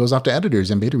 and then it goes off to editors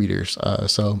and beta readers.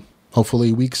 So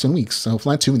hopefully weeks and weeks. So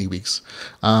hopefully not too many weeks.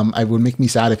 It would make me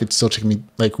sad if it still took me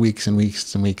like weeks and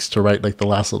weeks and weeks to write like the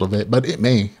last little bit, but it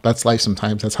may. That's life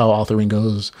sometimes. That's how authoring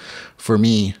goes for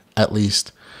me, at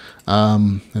least.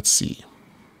 Let's see.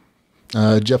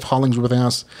 Jeff Hollingsworth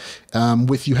asks,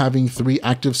 with you having 3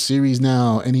 active series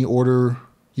now, any order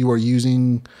you are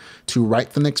using to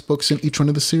write the next books in each one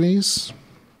of the series?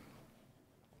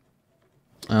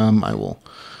 I will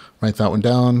write that one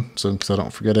down because I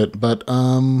don't forget it, but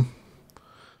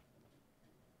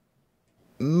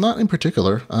not in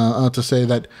particular. To say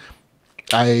that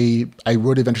I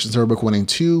wrote Adventures in Terra Book 1 and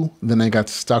 2, then I got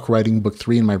stuck writing Book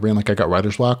 3 in my brain, like I got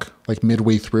writer's block, like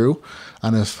midway through,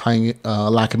 and I was finding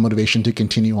lack of motivation to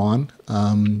continue on,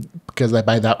 because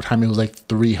by that time it was like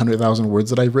 300,000 words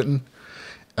that I've written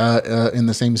in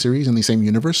the same series, in the same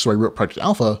universe. So I wrote Project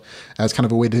Alpha as kind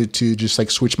of a way to just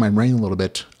like switch my brain a little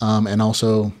bit, and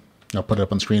also I'll put it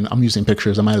up on screen. I'm using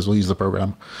pictures. I might as well use the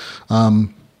program.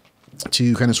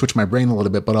 To kind of switch my brain a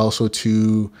little bit, but also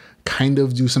to kind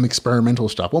of do some experimental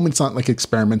stuff. Well, it's not like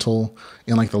experimental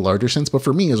in like the larger sense, but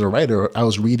for me as a writer, I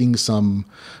was reading some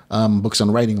books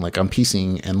on writing, like on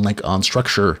piecing and like on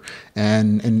structure,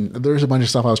 and there's a bunch of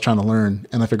stuff I was trying to learn,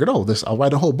 and I figured, I'll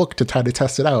write a whole book to try to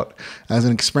test it out as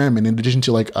an experiment. In addition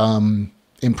to like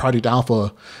in Project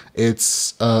Alpha,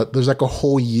 it's there's like a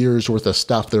whole year's worth of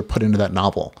stuff that are put into that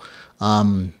novel.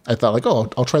 I thought like,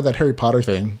 I'll try that Harry Potter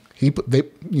thing.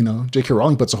 J.K.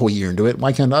 Rowling puts a whole year into it.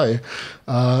 Why can't I?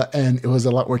 And it was a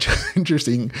lot more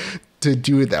interesting to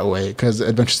do it that way, because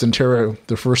Adventures in Terra,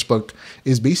 the first book,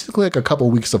 is basically like a couple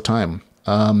weeks of time.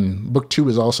 Book 2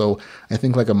 is also, I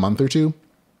think, like a month or 2.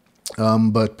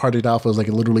 But Project Alpha is like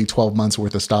literally 12 months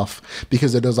worth of stuff,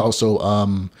 because it does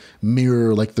also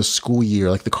mirror like the school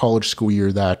year, like the college school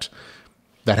year that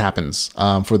happens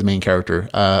for the main character.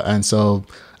 And so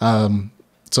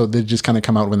they just kind of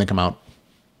come out when they come out.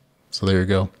 So there you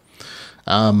go.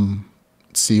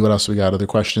 Let's see what else we got. Other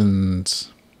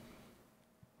questions?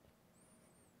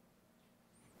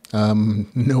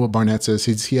 Noah Barnett says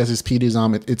he has his PDs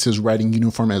on. It's his writing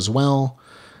uniform as well.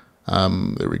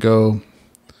 There we go.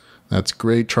 That's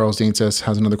great. Charles Dane says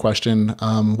has another question.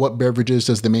 What beverages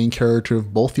does the main character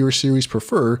of both your series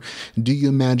prefer? Do you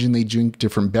imagine they drink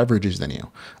different beverages than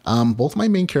you? Both my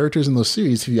main characters in those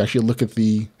series, if you actually look at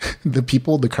the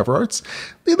people, the cover arts,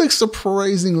 they look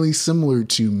surprisingly similar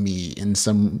to me in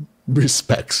some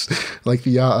respects. Like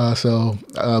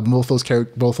both those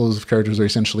characters are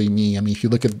essentially me. I mean, if you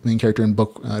look at the main character in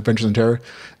book Adventures in Terra,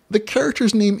 the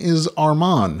character's name is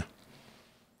Armand,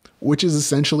 which is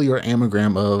essentially your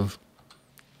anagram of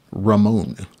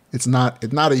Ramon. It's not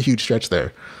a huge stretch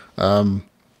there. But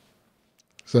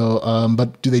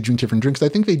do they drink different drinks? I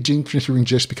think they drink different drinks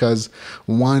just because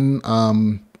one,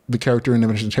 the character in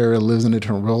Adventures in Terra lives in a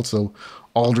different world, so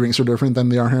all drinks are different than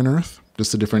they are here on Earth.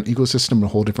 Just a different ecosystem, a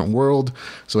whole different world.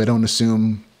 So I don't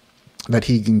assume that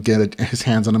he can get his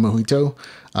hands on a mojito,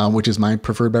 which is my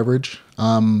preferred beverage.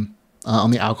 On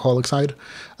the alcoholic side.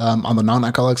 On the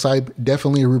non-alcoholic side,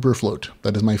 definitely a Rupert float.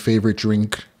 That is my favorite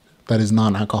drink that is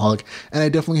non-alcoholic. And I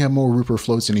definitely have more Rupert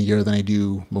floats in a year than I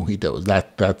do mojitos.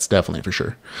 That's definitely for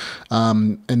sure.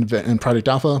 In Project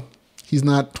Alpha, he's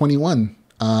not 21.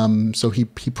 So he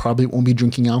probably won't be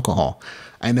drinking alcohol.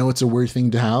 I know it's a weird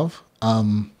thing to have.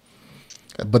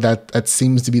 But that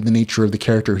seems to be the nature of the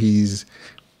character. He's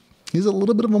a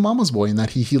little bit of a mama's boy in that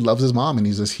he loves his mom, and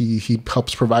he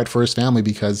helps provide for his family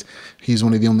because he's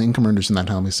one of the only income earners in that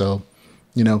family. So,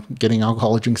 getting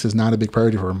alcoholic drinks is not a big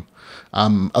priority for him.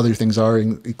 Other things are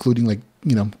including like,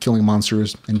 killing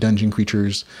monsters and dungeon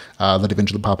creatures that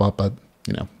eventually pop up, but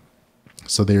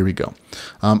so there we go.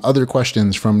 Other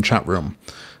questions from chat room.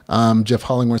 Jeff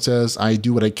Hollingworth says, I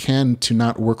do what I can to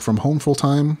not work from home full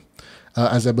time,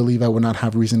 as I believe I would not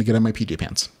have reason to get in my PJ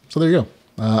pants. So there you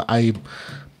go.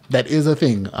 That is a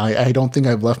thing. I don't think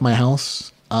I've left my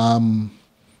house,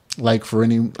 like for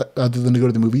any other than to go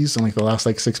to the movies in like the last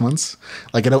like 6 months.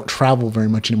 Like I don't travel very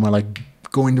much anymore. Like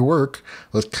going to work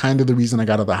was kind of the reason I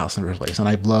got out of the house in the first place. And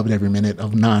I've loved every minute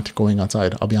of not going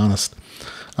outside. I'll be honest.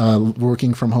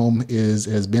 Working from home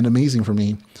has been amazing for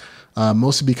me.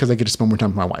 Mostly because I get to spend more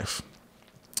time with my wife.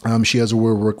 She has a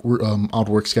odd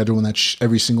work schedule, and that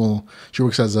she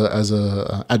works as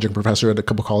a adjunct professor at a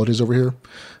couple colleges over here.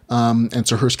 And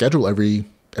so her schedule every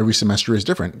semester is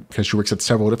different because she works at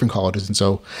several different colleges. And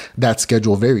so that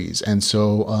schedule varies. And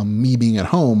so, me being at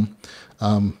home,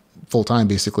 full time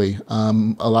basically,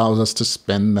 allows us to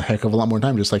spend a heck of a lot more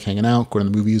time just like hanging out, going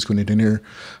to the movies, going to dinner,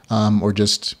 or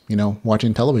just,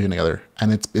 watching television together.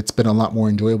 And it's been a lot more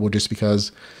enjoyable just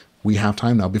because we have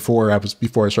time now. Before I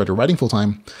started writing full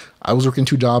time, I was working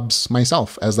 2 jobs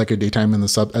myself as like a daytime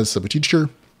as a sub teacher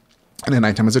and at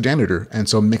nighttime as a janitor. And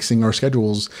so mixing our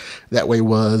schedules that way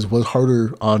was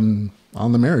harder on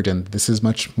the marriage. And this is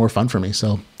much more fun for me.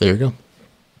 So there you go.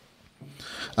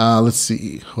 Let's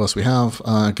see who else we have.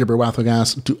 Gibber Wathwig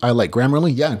asks, do I like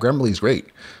Grammarly? Yeah, Grammarly is great.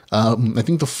 I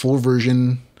think the full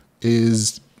version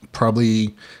is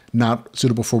probably not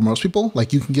suitable for most people.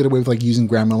 Like you can get away with like using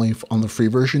Grammarly on the free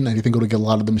version, and I think it'll get a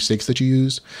lot of the mistakes that you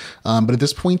use. But at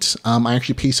this point, I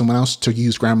actually pay someone else to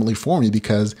use Grammarly for me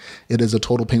because it is a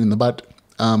total pain in the butt.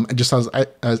 And just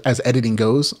as editing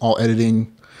goes, all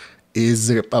editing is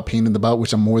a pain in the butt,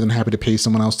 which I'm more than happy to pay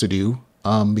someone else to do.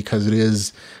 Because it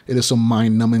is so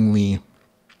mind-numbingly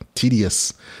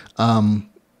tedious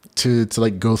to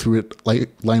like go through it like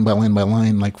line by line by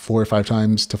line like 4 or 5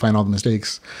 times to find all the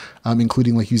mistakes,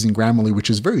 including like using Grammarly, which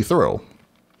is very thorough.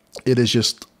 It is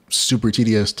just super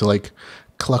tedious to like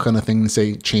cluck on a thing and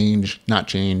say change, not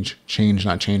change, change,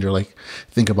 not change, or like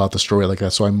think about the story like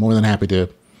that. So I'm more than happy to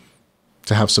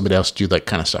have somebody else do that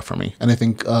kind of stuff for me. And I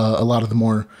think a lot of the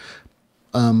more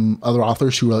other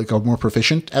authors who are more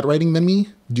proficient at writing than me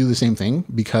do the same thing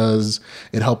because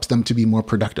it helps them to be more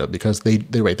productive because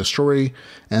they write the story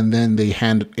and then they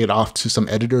hand it off to some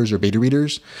editors or beta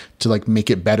readers to like make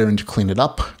it better and to clean it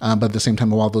up. But at the same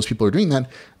time, while those people are doing that,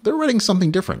 they're writing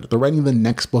something different. They're writing the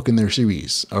next book in their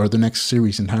series or the next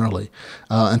series entirely.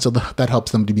 And so that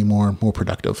helps them to be more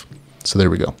productive. So there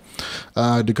we go.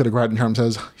 Dakota Gradenharm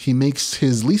says he makes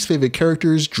his least favorite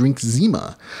characters drink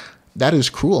Zima. That is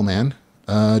cruel, man.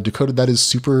 Dakota, that is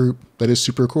super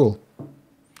cruel.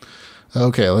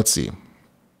 Okay, let's see.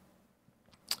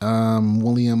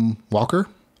 William Walker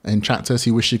in chat says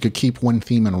he wished he could keep one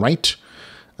theme and write.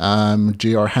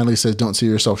 J.R. Hadley says, don't see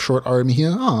yourself short, R.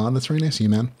 Mejia. Oh, that's very nice of you,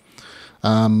 man.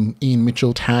 Ian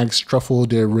Mitchell tags Truffle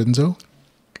de Renzo.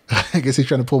 I guess he's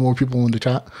trying to pull more people into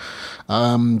chat.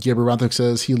 Gabriel Rathok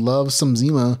says he loves some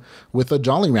Zima with a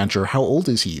Jolly Rancher. How old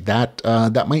is he? That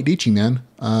might date you, man.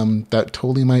 That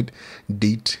totally might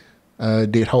date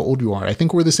how old you are. I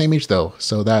think we're the same age though,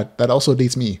 so that also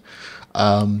dates me.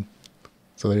 So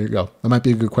there you go. That might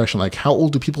be a good question. Like, how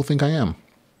old do people think I am?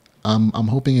 I'm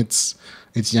hoping it's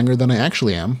younger than I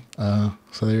actually am.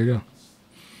 So there you go.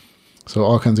 So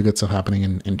all kinds of good stuff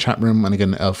happening in chat room. And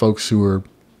again, folks who are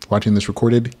watching this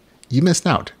recorded, you missed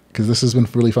out because this has been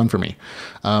really fun for me.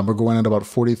 We're going at about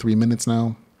 43 minutes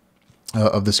now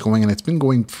of this going, and it's been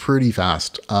going pretty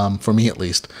fast for me at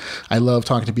least. I love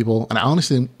talking to people, and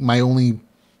honestly, my only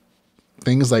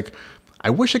thing is like,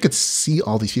 I wish I could see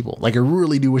all these people. Like, I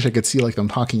really do wish I could see like them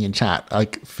talking in chat,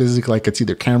 like physically. I could see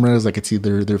their cameras, I could see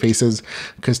their faces,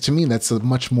 because to me that's a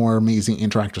much more amazing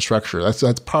interactive structure.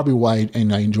 That's probably why I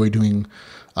enjoy doing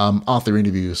author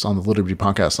interviews on the LitRPG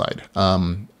Podcast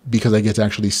side. Because I get to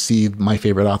actually see my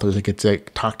favorite authors. I get to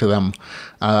talk to them,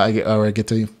 or I get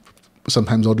to,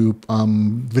 sometimes I'll do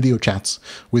video chats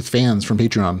with fans from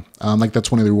Patreon. Like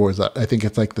that's one of the rewards. I think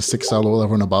it's like the 6-star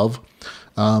level and above.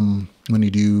 When you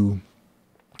do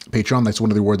Patreon, that's one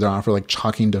of the rewards I offer, like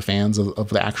talking to fans of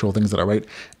the actual things that I write.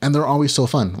 And they're always so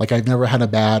fun. Like I've never had a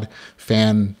bad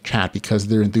fan chat because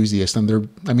they're enthusiasts, and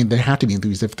they have to be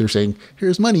enthusiasts if they're saying,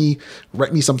 here's money,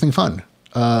 write me something fun.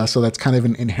 So that's kind of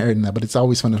inherent in that, but it's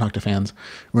always fun to talk to fans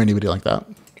or anybody like that.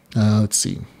 Let's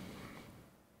see.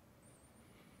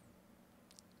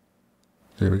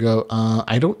 There we go.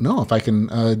 I don't know if I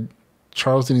can,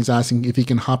 Charleston is asking if he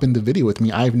can hop in the video with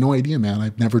me. I have no idea, man.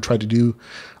 I've never tried to do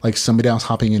like somebody else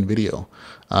hopping in video.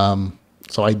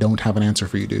 So I don't have an answer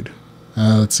for you, dude.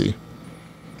 Let's see.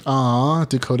 Aw,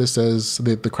 Dakota says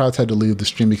the crowds had to leave the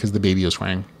stream because the baby was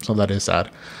crying. So that is sad.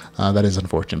 That is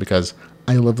unfortunate because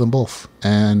I love them both.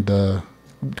 And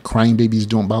crying babies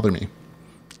don't bother me.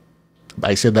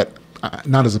 I say that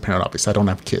not as a parent, obviously. I don't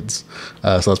have kids.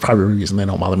 So that's probably the reason they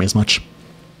don't bother me as much.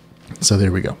 So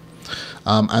there we go.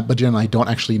 But generally, I don't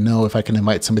actually know if I can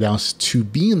invite somebody else to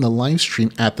be in the live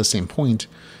stream at the same point.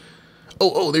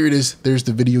 Oh, there it is. There's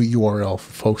the video URL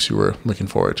for folks who are looking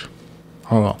for it.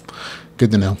 Oh, well.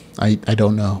 Good to know. I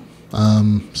don't know.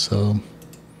 So,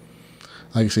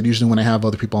 like I said, usually when I have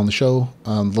other people on the show,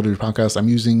 LitRPG Podcast, I'm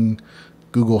using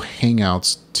Google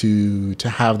Hangouts to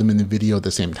have them in the video at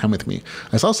the same time with me.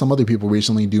 I saw some other people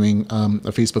recently doing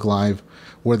a Facebook Live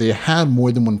where they had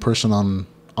more than one person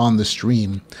on the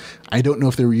stream. I don't know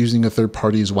if they were using a third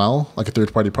party as well, like a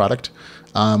third party product.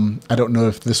 I don't know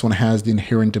if this one has the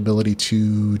inherent ability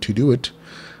to do it.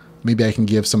 Maybe I can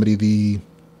give somebody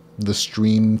the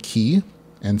stream key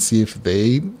and see if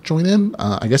they join in.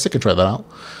 I guess I could try that out.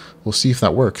 We'll see if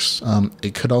that works.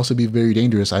 It could also be very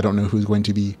dangerous. I don't know who's going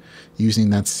to be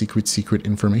using that secret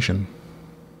information.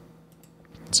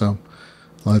 So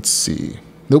let's see.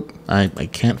 Nope, I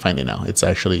can't find it now. It's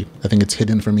actually, I think it's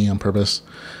hidden for me on purpose.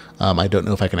 I don't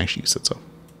know if I can actually use it. So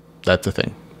that's the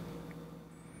thing.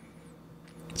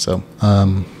 So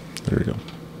there we go.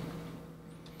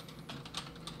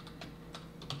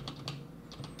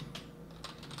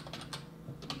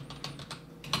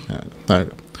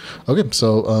 Okay,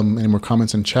 so any more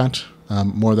comments in chat?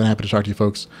 More than happy to talk to you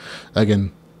folks.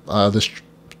 Again, the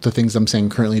things I'm saying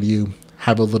currently to you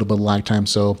have a little bit of lag time,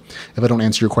 so if I don't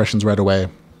answer your questions right away,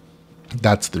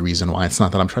 that's the reason why. It's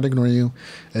not that I'm trying to ignore you.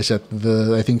 It's that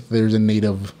I think there's a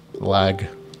native lag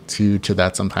to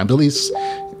that sometimes, at least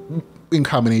in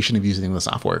combination of using the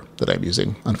software that I'm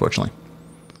using, unfortunately.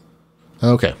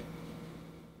 Okay.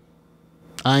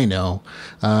 I know.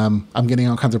 I'm getting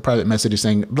all kinds of private messages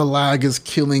saying, the lag is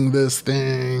killing this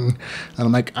thing. And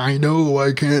I'm like, I know,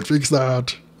 I can't fix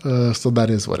that. So that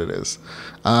is what it is.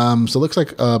 So it looks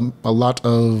like a lot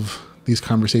of these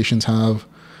conversations have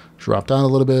dropped out a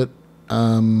little bit.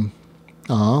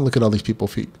 Look at all these people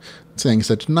saying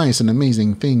such nice and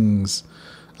amazing things.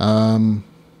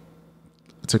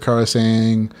 Takara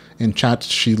saying in chat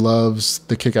she loves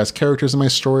the kick-ass characters in my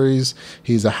stories.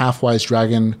 He's a half-wise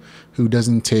dragon who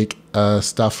doesn't take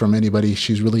stuff from anybody.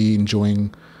 She's really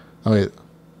enjoying. Sorry,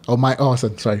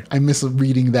 I'm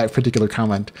misreading that particular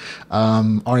comment.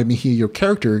 Alright, Mejia, your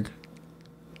character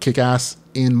kick-ass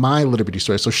in my LitRPG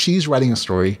story. So she's writing a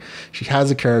story. She has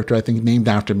a character, I think, named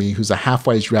after me, who's a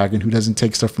half-wise dragon who doesn't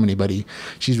take stuff from anybody.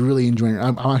 She's really enjoying it.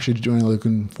 I'm actually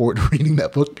looking forward to reading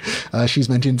that book. She's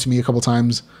mentioned it to me a couple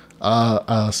times.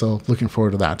 So looking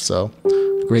forward to that. So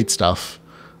great stuff.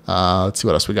 Let's see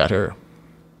what else we got here.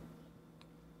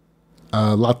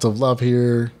 Lots of love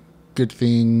here. Good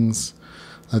things.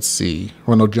 Let's see.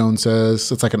 Ronald Jones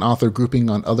says it's like an author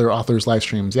grouping on other authors' live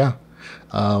streams. Yeah.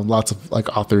 Lots of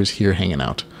authors here hanging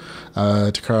out.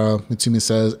 Takara Mitsumi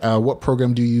says, what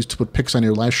program do you use to put pics on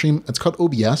your live stream? It's called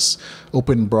OBS,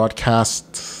 Open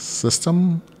Broadcast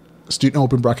System.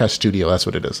 Open Broadcast Studio. That's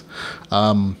what it is.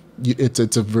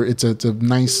 It's a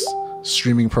nice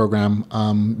streaming program.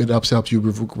 It helps you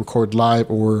record live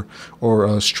or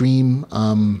stream.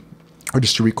 Or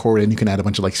just to record it, and you can add a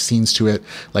bunch of scenes to it,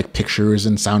 like pictures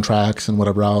and soundtracks and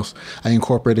whatever else. I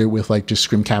incorporate it with just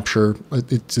screen capture.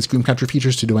 It's the screen capture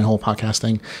features to do my whole podcast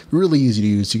thing. Really easy to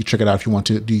use. You can check it out if you want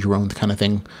to do your own kind of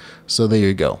thing. So there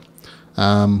you go.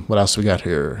 What else we got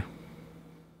here?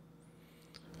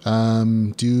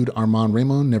 Dude, Armand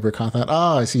Ramon, never caught that.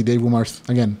 I see Dave Wilmarth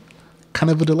again. Kind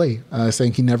of a delay,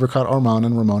 saying he never caught Armand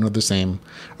and Ramon are the same,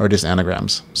 or just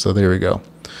anagrams. So there we go.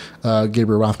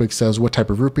 Gabriel Rothwick says, what type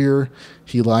of root beer?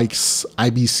 He likes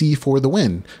IBC for the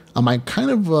win. I'm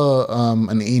kind of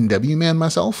an A&W man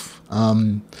myself,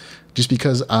 just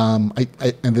because and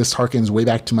this harkens way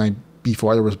back to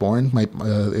before I was born.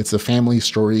 It's a family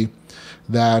story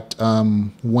that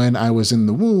when I was in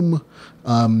the womb,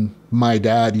 my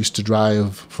dad used to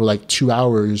drive for 2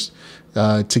 hours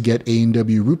to get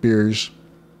A&W root beers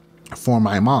for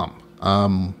my mom.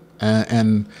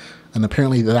 And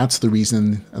apparently that's the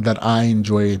reason that I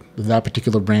enjoy that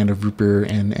particular brand of root beer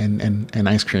and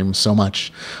ice cream so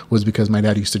much, was because my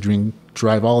dad used to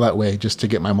drive all that way just to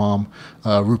get my mom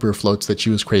root beer floats that she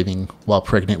was craving while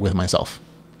pregnant with myself.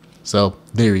 So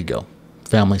there you go.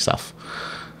 Family stuff.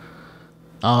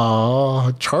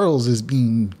 Charles is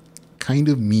being kind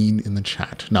of mean in the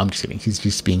chat. No, I'm just kidding. He's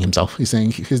just being himself. He's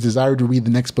saying his desire to read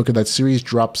the next book of that series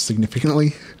dropped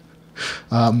significantly.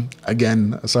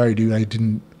 Again, sorry,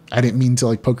 dude. I didn't mean to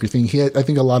like poke your thing. I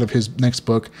think a lot of his next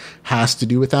book has to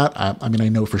do with that. I mean, I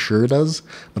know for sure it does,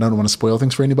 but I don't want to spoil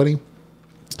things for anybody.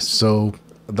 So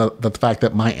the fact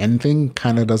that my end thing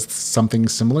kind of does something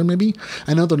similar, maybe.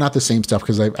 I know they're not the same stuff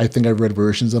because I think I've read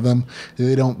versions of them.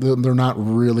 They're not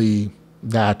really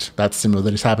that similar.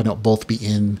 They just happen to both be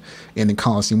in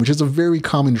Colosseum, which is a very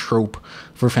common trope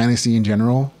for fantasy in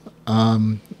general.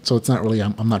 So it's not really,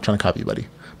 I'm not trying to copy you, buddy.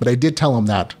 But I did tell him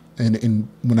that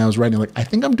when I was writing, like, I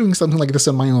think I'm doing something like this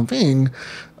in my own thing.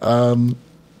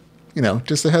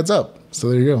 Just a heads up. So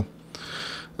there you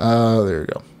go. There you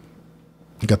go.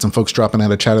 Got some folks dropping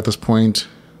out of chat at this point.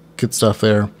 Good stuff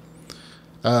there.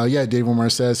 Dave Omar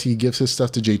says he gives his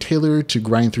stuff to Jay Taylor to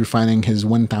grind through finding his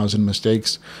 1,000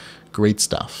 mistakes. Great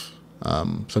stuff.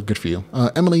 So good for you.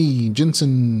 Emily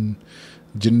Jensen,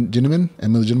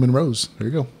 Emily Jinman Rose. There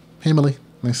you go. Hey, Emily.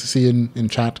 Nice to see you in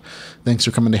chat. Thanks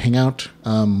for coming to hang out.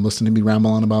 Listen to me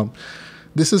ramble on about.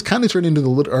 This has kind of turned into the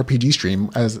LitRPG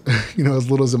stream, as as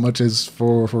little as much as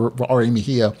for RA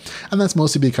Mejia, and that's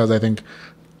mostly because I think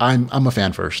I'm a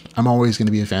fan first. I'm always going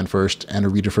to be a fan first, and a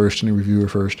reader first, and a reviewer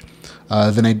first.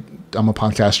 Then I'm a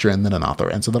podcaster, and then an author.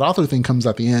 And so that author thing comes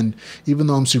at the end. Even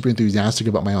though I'm super enthusiastic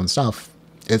about my own stuff,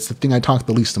 it's the thing I talk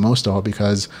the least the most about,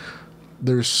 because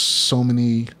there's so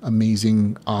many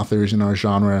amazing authors in our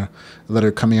genre that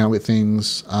are coming out with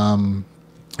things.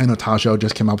 I know Tajao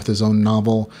just came out with his own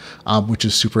novel, which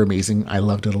is super amazing. I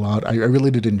loved it a lot. I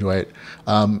really did enjoy it.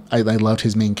 I loved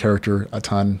his main character a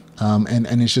ton.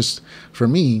 And it's just, for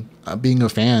me, being a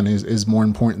fan is more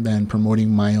important than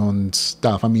promoting my own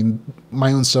stuff. I mean,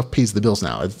 my own stuff pays the bills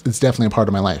now. It's definitely a part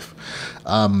of my life.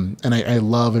 And I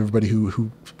love everybody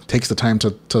who takes the time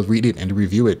to read it and to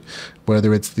review it,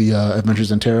 whether it's the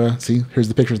Adventures in Terra, see, here's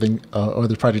the picture thing, or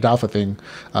the Project Alpha thing,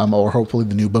 or hopefully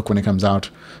the new book when it comes out.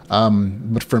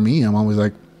 But for me, I'm always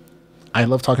like, I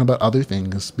love talking about other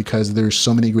things because there's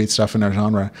so many great stuff in our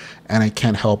genre, and I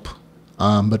can't help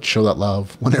but show that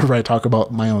love whenever I talk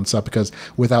about my own stuff, because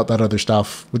without that other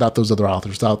stuff, without those other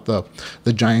authors, without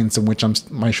the giants in which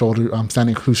whose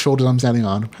shoulders I'm standing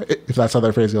on, if that's how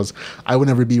that phrase goes, I would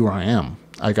never be where I am.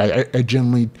 Like I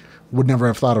generally would never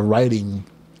have thought of writing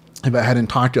if I hadn't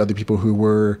talked to other people who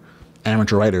were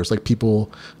amateur writers, like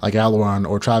people like Aloran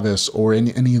or Travis or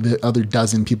any of the other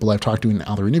dozen people I've talked to in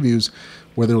other interviews,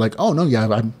 where they're like, oh no,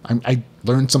 yeah, I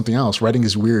learned something else. Writing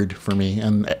is weird for me,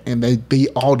 and they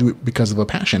all do it because of a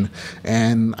passion.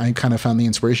 And I kind of found the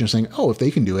inspiration of saying, oh, if they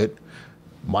can do it,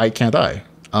 why can't I?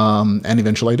 And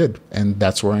eventually I did, and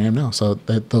that's where I am now. So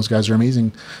those guys are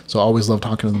amazing. So I always love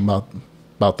talking to them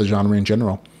about the genre in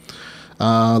general.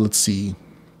 Let's see.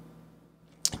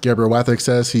 Gabriel Wathick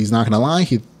says he's not going to lie.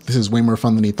 This is way more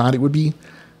fun than he thought it would be.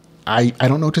 I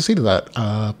don't know what to say to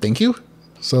that. Thank you.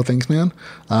 So thanks, man.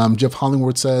 Jeff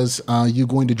Hollingworth says, you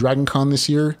going to Dragon Con this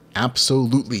year?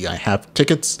 Absolutely. I have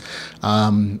tickets.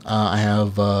 I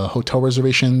have hotel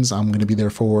reservations. I'm going to be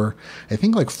there for, I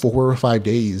think, like 4 or 5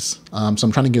 days. So I'm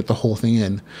trying to get the whole thing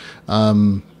in.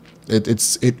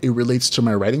 It relates to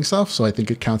my writing stuff, so I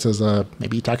think it counts as a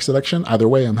maybe tax deduction. Either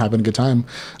way, I'm having a good time.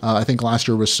 I think last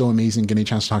year was so amazing. Getting a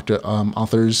chance to talk to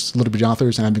authors, LitRPG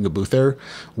authors, and having a booth there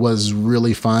was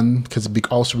really fun, because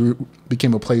it also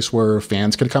became a place where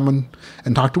fans could come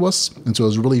and talk to us. And so it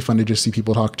was really fun to just see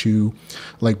people talk to,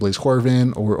 like Blaze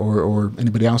Corvin or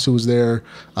anybody else who was there.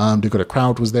 Dakota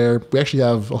Kraut was there. We actually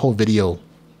have a whole video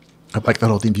of like that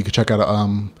whole thing. You could check out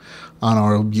on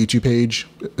our YouTube page.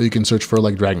 You can search for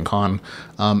like Dragon Con,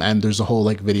 and there's a whole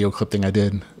like video clip thing I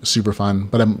did. Super fun,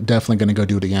 but I'm definitely going to go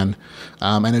do it again.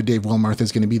 I know Dave Wilmarth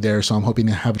is going to be there, so I'm hoping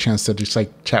to have a chance to just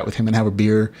like chat with him and have a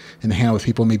beer and hang out with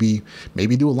people. Maybe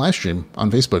do a live stream on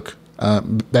Facebook.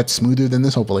 That's smoother than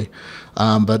this, hopefully.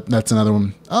 But that's another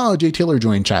one. Oh, Jay Taylor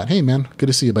joined chat. Hey man, good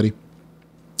to see you, buddy.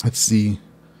 Let's see.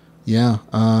 Yeah,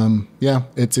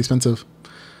 it's expensive.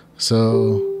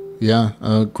 So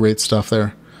yeah, great stuff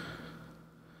there.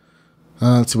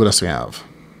 Let's see what else we have.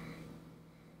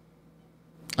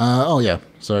 Oh yeah,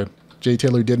 sorry. Jay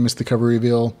Taylor did miss the cover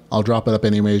reveal. I'll drop it up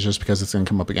anyways, just because it's going to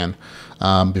come up again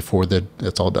before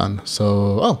it's all done.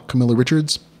 So, Camilla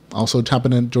Richards also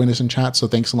happened to join us in chat, so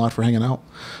thanks a lot for hanging out.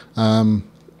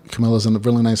 Camilla's a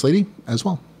really nice lady as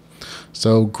well.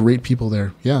 So great people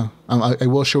there. Yeah, I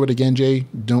will show it again, Jay.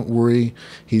 Don't worry.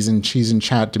 She's in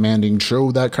chat demanding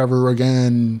show that cover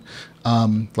again.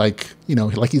 Like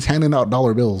he's handing out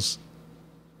dollar bills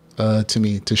to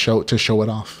me to show it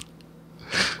off.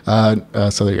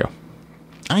 So there you go.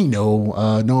 I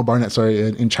know Noah Barnett,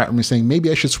 in chat room is saying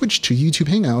maybe I should switch to YouTube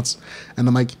Hangouts, and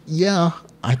I'm like, yeah,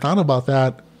 I thought about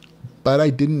that, but I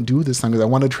didn't do it this time because I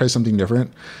wanted to try something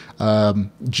different,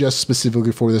 just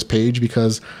specifically for this page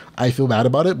because I feel bad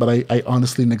about it, but I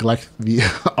honestly neglect the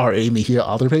R.A. Mejia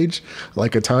author page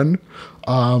like a ton,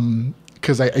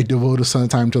 because I devote a ton of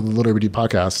time to the LitRPG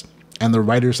podcast and the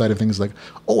writer side of things. Like,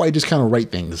 oh, I just kind of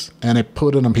write things and I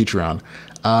put it on Patreon,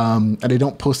 and I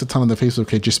don't post a ton on the Facebook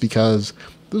page just because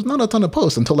there's not a ton of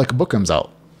posts until like a book comes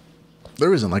out.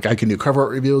 There isn't. Like, I can do cover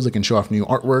art reviews, I can show off new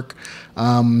artwork,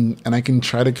 and I can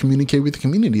try to communicate with the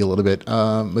community a little bit.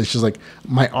 But it's just like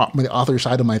my author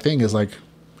side of my thing is like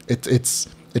it's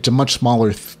a much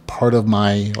smaller part of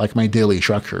my daily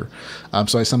structure.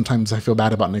 So I sometimes feel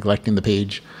bad about neglecting the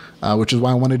page, which is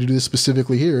why I wanted to do this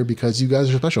specifically here, because you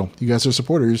guys are special. You guys are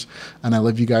supporters, and I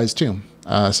love you guys too.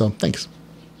 So thanks.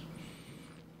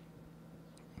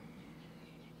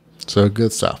 So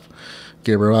good stuff.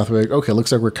 Gabriel Rothwig. Okay,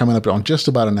 looks like we're coming up on just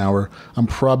about an hour. I'm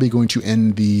probably going to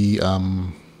end the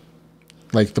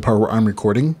the part where I'm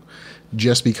recording,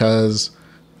 just because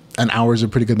an hour is a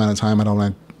pretty good amount of time. I don't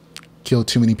want to kill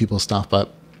too many people's stuff,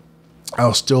 but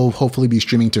I'll still hopefully be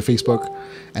streaming to Facebook,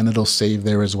 and it'll save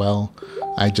there as well.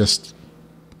 There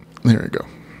we go.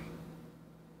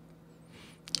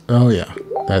 Oh yeah,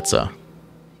 that's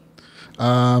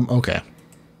okay.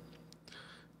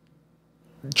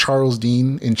 Charles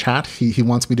Dean in chat, he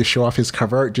wants me to show off his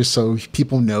cover art just so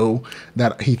people know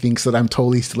that he thinks that I'm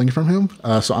totally stealing from him.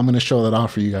 So I'm going to show that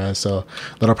off for you guys. So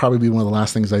that'll probably be one of the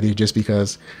last things I do, just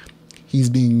because he's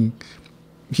being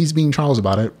Charles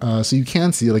about it. So you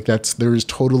can see like there's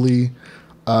totally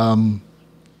a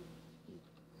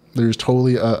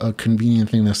convenient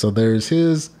thing there. So there's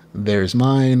his, there's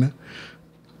mine,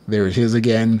 there's his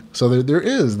again. So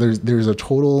there's a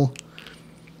total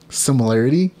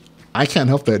similarity. I can't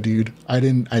help that, dude. I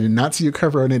did not see your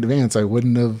cover art in advance. I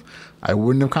wouldn't have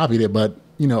copied it, but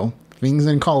you know, things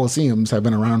in Coliseums have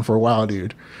been around for a while,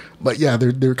 dude. But yeah,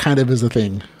 there kind of is a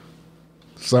thing.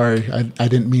 Sorry, I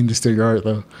didn't mean to steal your art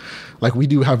though. Like, we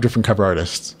do have different cover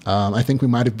artists. I think we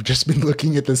might have just been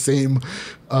looking at the same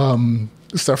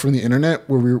stuff from the internet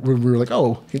where we were like,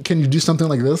 oh, can you do something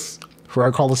like this for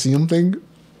our Coliseum thing?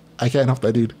 I can't help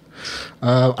that, dude.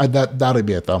 That'll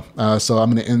be it though. So I'm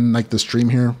gonna end the stream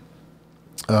here.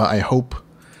 I hope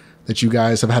that you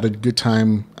guys have had a good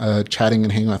time chatting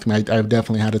and hanging with me. I've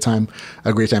definitely had a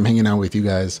great time hanging out with you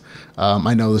guys.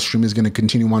 I know the stream is going to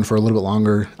continue on for a little bit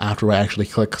longer after I actually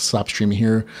click stop streaming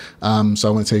here. So I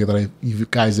want to tell you that you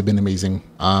guys have been amazing,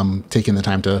 taking the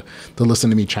time to listen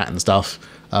to me chat and stuff.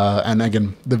 And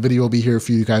again, the video will be here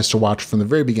for you guys to watch from the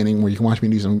very beginning, where you can watch me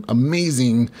do some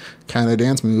amazing kind of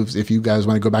dance moves. If you guys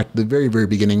want to go back to the very, very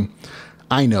beginning,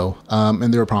 I know,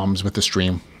 and there are problems with the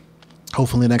stream.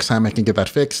 Hopefully next time I can get that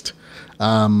fixed.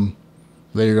 There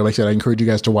you go. Like I said, I encourage you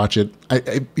guys to watch it.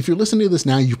 If you're listening to this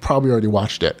now, you probably already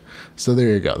watched it. So there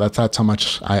you go. That's how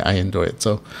much I enjoy it.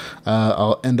 So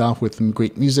I'll end off with some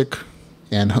great music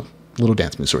and a little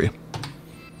dance moves for you.